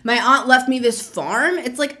up. My aunt left me this farm.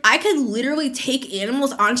 It's like I could literally take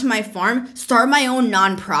animals onto my farm, start my own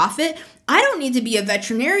nonprofit. I don't need to be a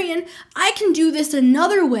veterinarian. I can do this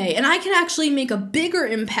another way, and I can actually make a bigger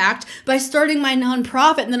impact by starting my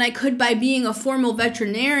nonprofit than I could by being a formal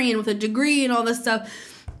veterinarian with a degree and all this stuff.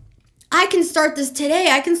 I can start this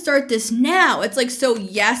today. I can start this now. It's like, so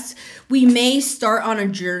yes, we may start on a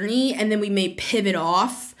journey and then we may pivot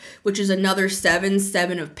off, which is another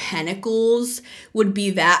Seven of Pentacles would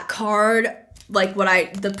be that card. Like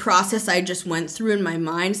the process I just went through in my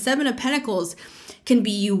mind. Seven of Pentacles can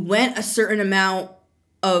be you went a certain amount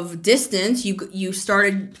of distance. You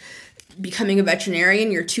started becoming a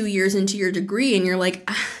veterinarian. You're 2 years into your degree and you're like,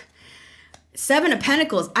 Seven of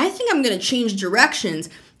Pentacles, I think I'm going to change directions.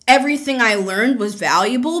 Everything I learned was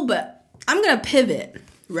valuable, but I'm going to pivot,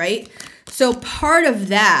 right? So part of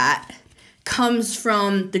that comes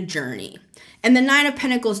from the journey. And the Nine of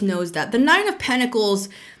Pentacles knows that. The Nine of Pentacles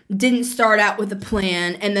didn't start out with a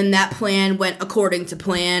plan and then that plan went according to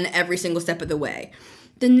plan every single step of the way.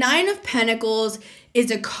 The Nine of Pentacles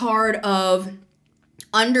is a card of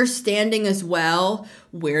understanding as well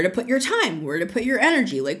where to put your time, where to put your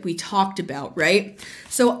energy, like we talked about, right?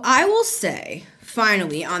 So I will say,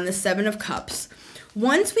 finally, on the Seven of Cups,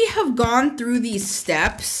 once we have gone through these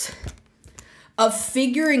steps of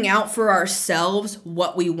figuring out for ourselves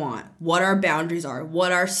what we want, what our boundaries are,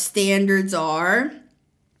 what our standards are,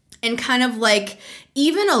 and kind of like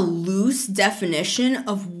even a loose definition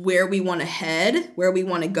of where we want to head, where we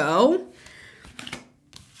want to go,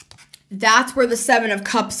 that's where the Seven of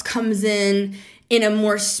Cups comes in a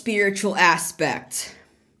more spiritual aspect.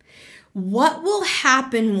 What will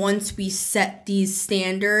happen once we set these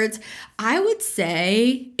standards? I would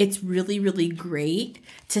say it's really, really great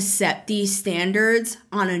to set these standards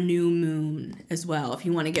on a new moon as well, if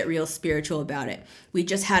you want to get real spiritual about it. We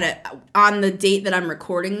just had on the date that I'm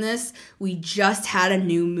recording this, we just had a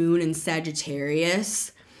new moon in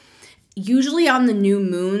Sagittarius. Usually on the new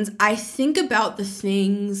moons, I think about the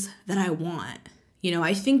things that I want.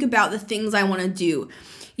 I think about the things I want to do.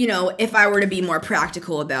 If I were to be more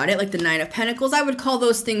practical about it, like the Nine of Pentacles, I would call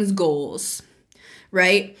those things goals,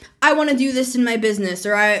 right? I want to do this in my business,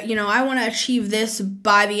 or I want to achieve this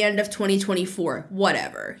by the end of 2024,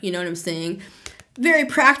 whatever. You know what I'm saying? Very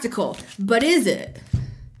practical, but is it?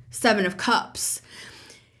 Seven of Cups.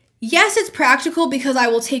 Yes, it's practical because I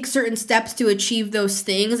will take certain steps to achieve those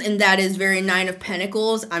things, and that is very Nine of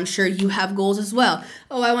Pentacles. I'm sure you have goals as well.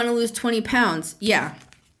 Oh, I want to lose 20 pounds. Yeah.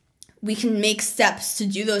 We can make steps to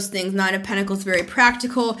do those things. Nine of Pentacles, very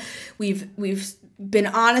practical. We've been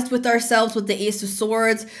honest with ourselves with the Ace of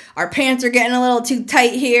Swords. Our pants are getting a little too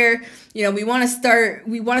tight here. We want to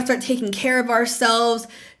start taking care of ourselves.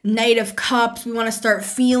 Knight of Cups, we want to start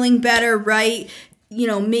feeling better, right?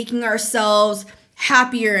 Making ourselves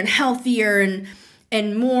happier and healthier and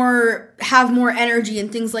have more energy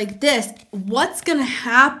and things like this. What's going to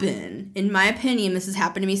happen, in my opinion, this has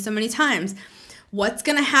happened to me so many times, what's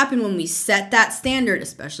going to happen when we set that standard,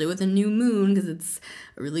 especially with a new moon, because it's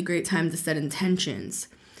a really great time to set intentions.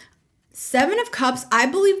 Seven of Cups, I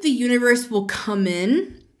believe the universe will come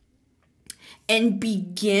in and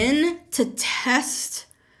begin to test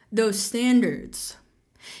those standards.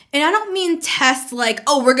 And I don't mean test like,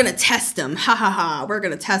 oh, we're going to test them. Ha ha ha, we're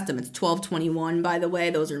going to test them. It's 12/21, by the way.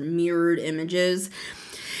 Those are mirrored images.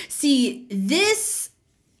 See,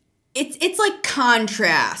 It's like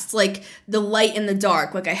contrast, like the light and the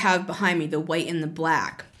dark, like I have behind me, the white and the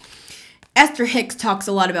black. Esther Hicks talks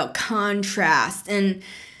a lot about contrast, and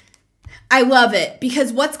I love it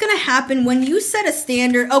because what's going to happen when you set a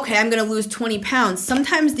standard, okay, I'm going to lose 20 pounds.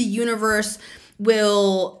 Sometimes the universe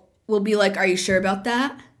will be like, are you sure about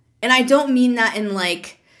that? And I don't mean that in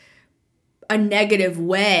like a negative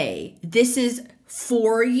way. This is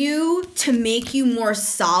for you to make you more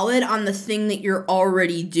solid on the thing that you're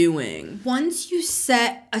already doing. Once you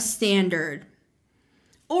set a standard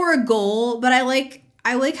or a goal, but I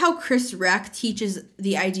like how Chris Reck teaches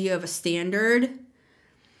the idea of a standard.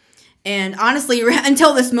 And honestly,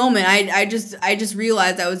 until this moment, I just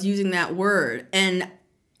realized I was using that word. And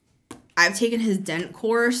I've taken his Dent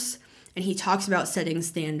course, and he talks about setting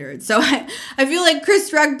standards. So I feel like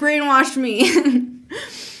Chris Reck brainwashed me.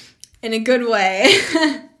 In a good way.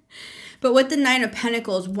 But with the Nine of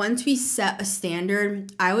Pentacles, once we set a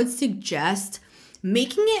standard, I would suggest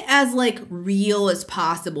making it as like real as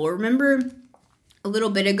possible. Remember a little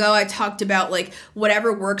bit ago, I talked about like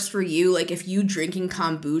whatever works for you. Like if you drinking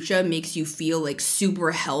kombucha makes you feel like super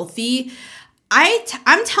healthy,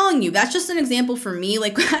 I'm telling you, that's just an example for me.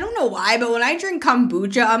 Like, I don't know why, but when I drink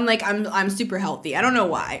kombucha, I'm super healthy. I don't know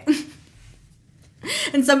why.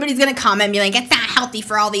 And somebody's going to comment and be like, it's not healthy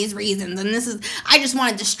for all these reasons. And I just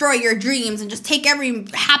want to destroy your dreams and just take every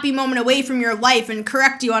happy moment away from your life and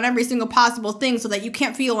correct you on every single possible thing so that you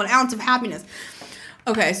can't feel an ounce of happiness.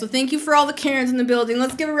 Okay, so thank you for all the Karens in the building.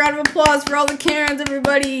 Let's give a round of applause for all the Karens,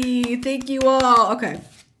 everybody. Thank you all. Okay.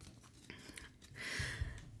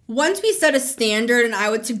 Once we set a standard, and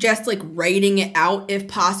I would suggest like writing it out if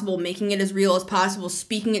possible, making it as real as possible,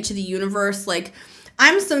 speaking it to the universe, like,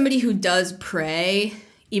 I'm somebody who does pray,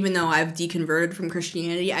 even though I've deconverted from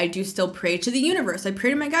Christianity. I do still pray to the universe. I pray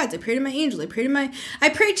to my guides. I pray to my angels. I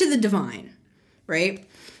pray to the divine, right?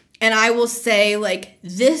 And I will say, like,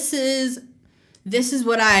 this is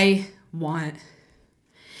what I want.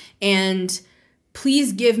 And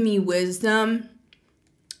please give me wisdom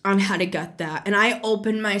on how to get that. And I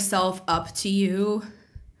open myself up to you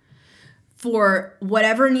for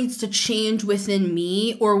whatever needs to change within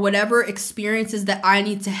me or whatever experiences that I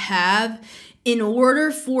need to have in order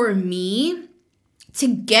for me to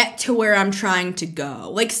get to where I'm trying to go.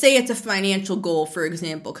 Like, say it's a financial goal, for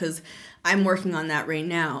example, because I'm working on that right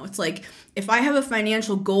now. It's like, if I have a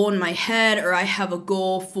financial goal in my head or I have a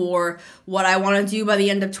goal for what I want to do by the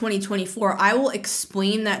end of 2024, I will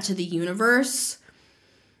explain that to the universe,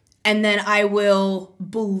 and then I will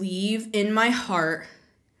believe in my heart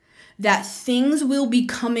that things will be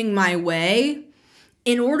coming my way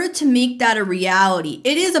in order to make that a reality.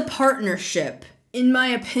 It is a partnership, in my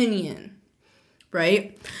opinion,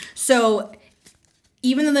 right? So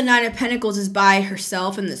even though the Nine of Pentacles is by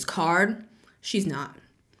herself in this card, she's not.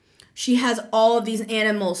 She has all of these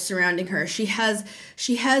animals surrounding her. She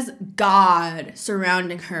has God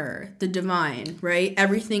surrounding her, the divine, right?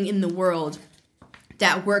 Everything in the world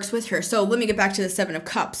that works with her. So let me get back to the Seven of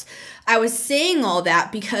Cups. I was saying all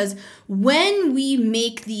that because when we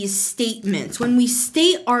make these statements, when we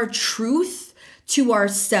state our truth to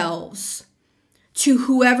ourselves, to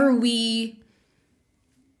whoever we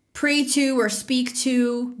pray to or speak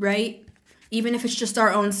to, right? Even if it's just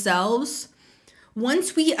our own selves,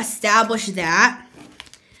 once we establish that,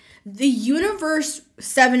 the universe,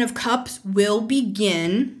 Seven of Cups, will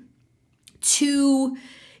begin to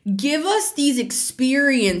give us these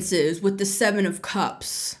experiences with the Seven of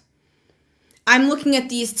Cups. I'm looking at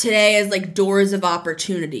these today as like doors of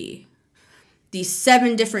opportunity. These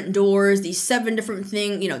 7 different doors, these 7 different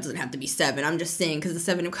things. You know, it doesn't have to be 7. I'm just saying because the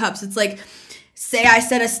Seven of Cups, it's like, say I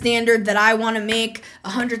set a standard that I want to make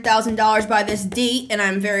 $100,000 by this date, and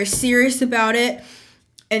I'm very serious about it,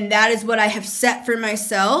 and that is what I have set for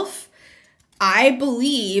myself. I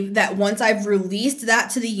believe that once I've released that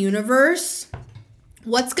to the universe,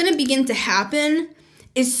 what's going to begin to happen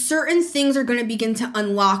is certain things are going to begin to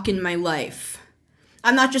unlock in my life.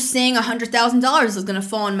 I'm not just saying $100,000 is going to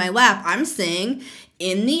fall in my lap. I'm saying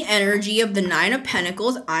in the energy of the Nine of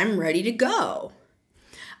Pentacles, I'm ready to go.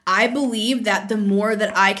 I believe that the more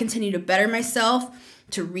that I continue to better myself,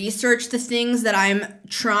 to research the things that I'm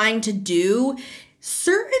trying to do,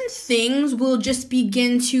 certain things will just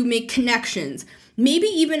begin to make connections. Maybe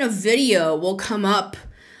even a video will come up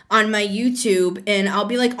on my YouTube and I'll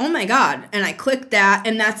be like, oh my God. And I click that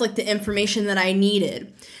and that's like the information that I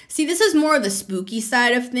needed. See, this is more of the spooky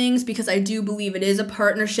side of things because I do believe it is a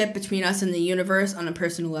partnership between us and the universe. On a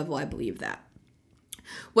personal level, I believe that.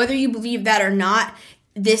 Whether you believe that or not,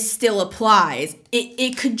 this still applies.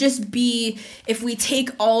 It could just be if we take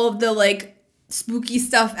all of the like spooky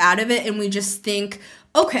stuff out of it and we just think,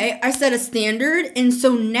 okay, I set a standard and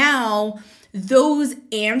so now those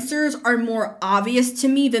answers are more obvious to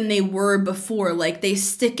me than they were before. Like they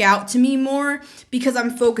stick out to me more because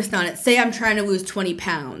I'm focused on it. Say I'm trying to lose 20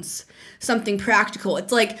 pounds, something practical.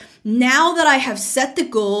 It's like now that I have set the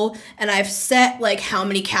goal and I've set like how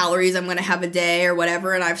many calories I'm going to have a day or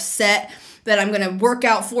whatever, and I've set that I'm going to work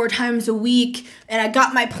out 4 times a week, and I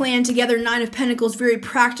got my plan together, Nine of Pentacles, very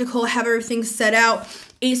practical, have everything set out.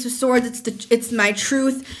 Ace of Swords, it's my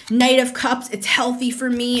truth. Knight of Cups, it's healthy for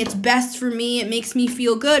me, it's best for me, it makes me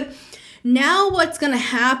feel good. Now what's going to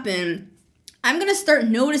happen, I'm going to start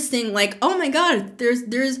noticing like, oh my God,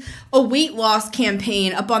 there's a weight loss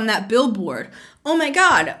campaign up on that billboard. Oh my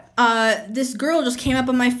God, this girl just came up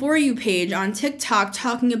on my For You page on TikTok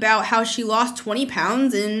talking about how she lost 20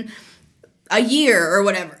 pounds in a year or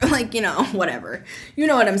whatever, like, you know, whatever. You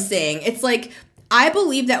know what I'm saying? It's like, I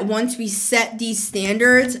believe that once we set these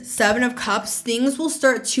standards, Seven of Cups, things will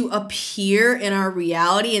start to appear in our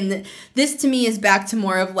reality. And this to me is back to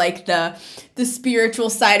more of like the spiritual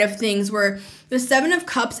side of things, where the Seven of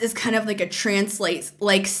Cups is kind of like a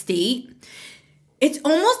trance-like state. It's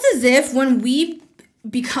almost as if when we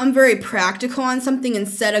become very practical on something and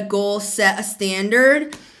set a goal, set a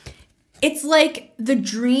standard, it's like the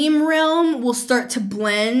dream realm will start to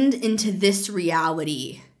blend into this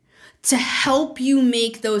reality to help you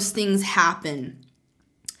make those things happen.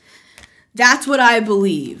 That's what I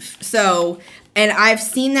believe. So, and I've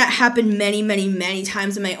seen that happen many, many, many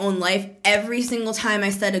times in my own life. Every single time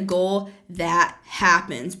I set a goal, that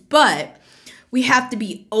happens. But we have to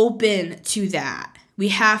be open to that. We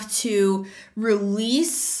have to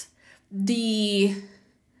release the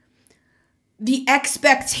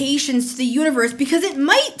expectations to the universe, because it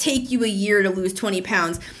might take you a year to lose 20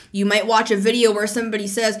 pounds. You might watch a video where somebody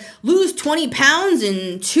says, lose 20 pounds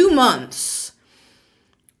in 2 months.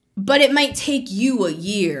 But it might take you a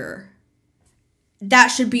year. That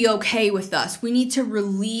should be okay with us. We need to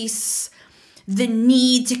release the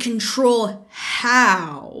need to control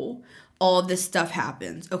how all of this stuff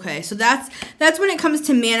happens. Okay, so that's when it comes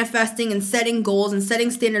to manifesting and setting goals and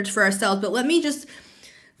setting standards for ourselves. But let me just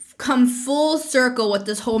come full circle with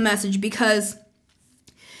this whole message, because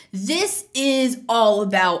this is all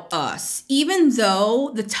about us. Even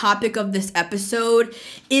though the topic of this episode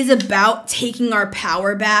is about taking our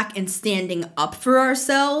power back and standing up for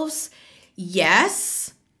ourselves,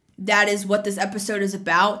 yes, that is what this episode is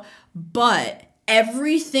about, but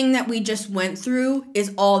everything that we just went through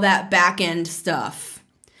is all that back end stuff.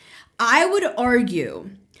 I would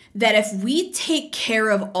argue that if we take care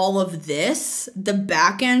of all of this, the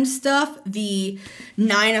back end stuff, the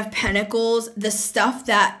Nine of Pentacles, the stuff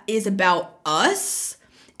that is about us,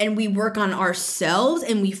 and we work on ourselves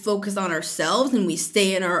and we focus on ourselves and we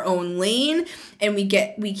stay in our own lane and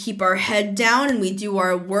we keep our head down and we do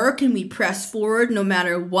our work and we press forward no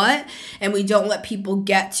matter what, and we don't let people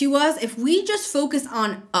get to us, if we just focus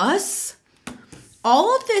on us,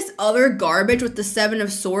 all of this other garbage with the Seven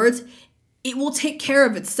of Swords, it will take care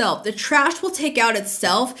of itself. The trash will take out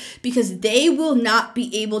itself because they will not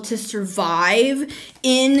be able to survive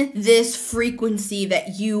in this frequency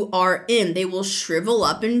that you are in. They will shrivel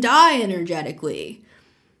up and die energetically.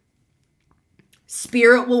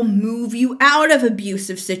 Spirit will move you out of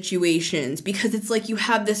abusive situations because it's like you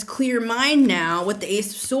have this clear mind now with the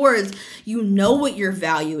Ace of Swords. You know what your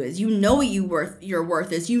value is. You know what your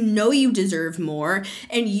worth is. You know you deserve more.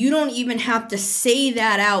 And you don't even have to say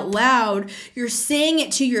that out loud. You're saying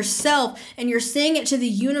it to yourself and you're saying it to the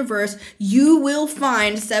universe. You will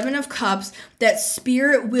find, Seven of Cups, that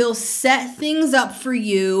Spirit will set things up for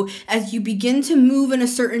you as you begin to move in a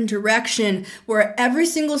certain direction where every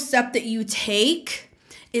single step that you take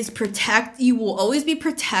is you will always be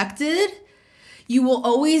protected. You will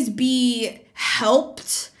always be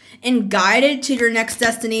helped and guided to your next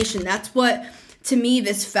destination. That's what, to me,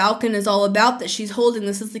 this falcon is all about, that she's holding.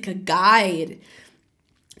 This is like a guide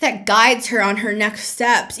that guides her on her next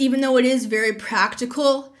steps. Even though it is very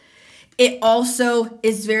practical, it also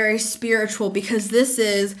is very spiritual because this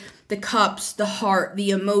is the cups, the heart,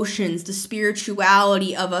 the emotions, the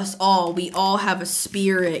spirituality of us all. We all have a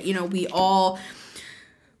spirit. You know,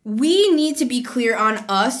 we need to be clear on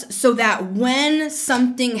us so that when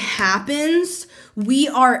something happens, we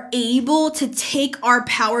are able to take our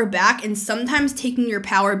power back. And sometimes taking your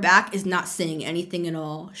power back is not saying anything at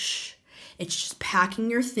all. Shh. It's just packing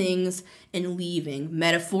your things and leaving,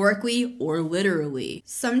 metaphorically or literally.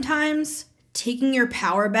 Sometimes taking your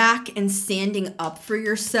power back and standing up for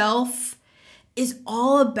yourself is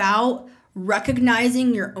all about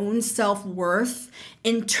recognizing your own self-worth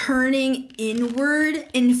and turning inward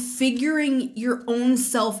and figuring your own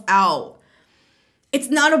self out. It's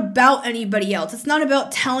not about anybody else. It's not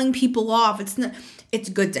about telling people off. It's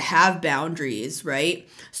good to have boundaries, right?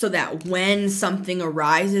 So that when something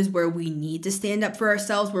arises where we need to stand up for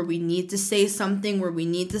ourselves, where we need to say something, where we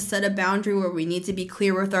need to set a boundary, where we need to be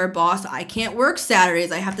clear with our boss, I can't work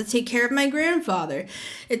Saturdays, I have to take care of my grandfather.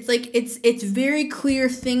 It's like, it's very clear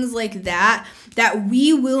things like that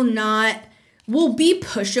we'll be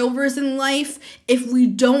pushovers in life if we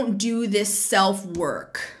don't do this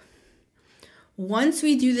self-work. Once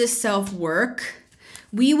we do this self-work,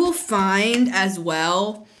 we will find as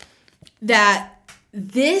well that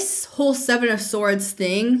this whole Seven of Swords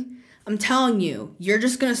thing, I'm telling you, you're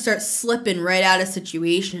just going to start slipping right out of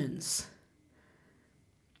situations.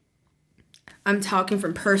 I'm talking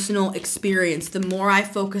from personal experience. The more I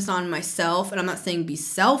focus on myself, and I'm not saying be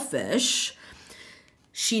selfish,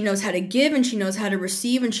 she knows how to give and she knows how to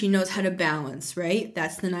receive and she knows how to balance, right?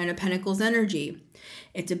 That's the Nine of Pentacles energy.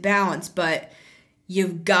 It's a balance, but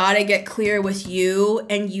you've got to get clear with you,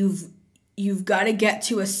 and you've got to get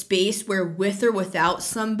to a space where with or without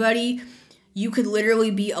somebody, you could literally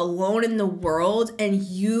be alone in the world and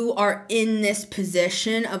you are in this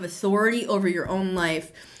position of authority over your own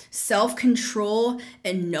life. Self-control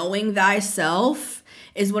and knowing thyself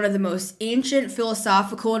is one of the most ancient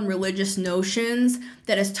philosophical and religious notions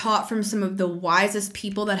that is taught from some of the wisest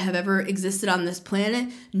people that have ever existed on this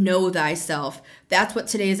planet. Know thyself. That's what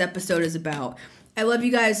today's episode is about. I love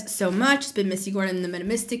you guys so much. It's been Missy Gordon, the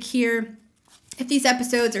Metamystic here. If these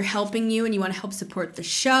episodes are helping you and you want to help support the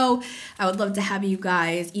show, I would love to have you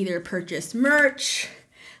guys either purchase merch,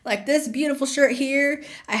 like this beautiful shirt here.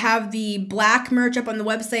 I have the black merch up on the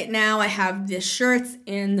website now. I have the shirts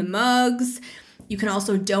and the mugs. You can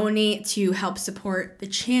also donate to help support the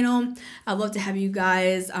channel. I'd love to have you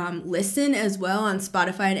guys listen as well on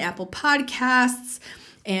Spotify and Apple Podcasts.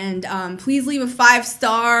 And please leave a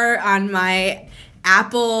 5-star on my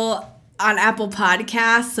Apple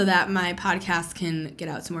Podcasts so that my podcast can get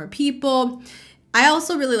out to more people. I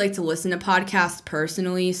also really like to listen to podcasts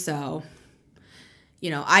personally, so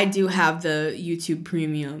I do have the YouTube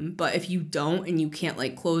Premium, but if you don't and you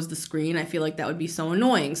can't close the screen, I feel like that would be so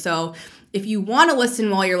annoying. So if you want to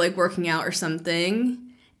listen while you're working out or something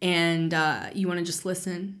and you want to just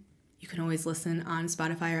listen, you can always listen on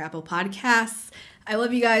Spotify or Apple Podcasts. I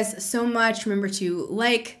love you guys so much. Remember to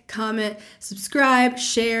like, comment, subscribe,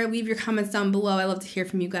 share, leave your comments down below. I love to hear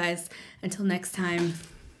from you guys. Until next time.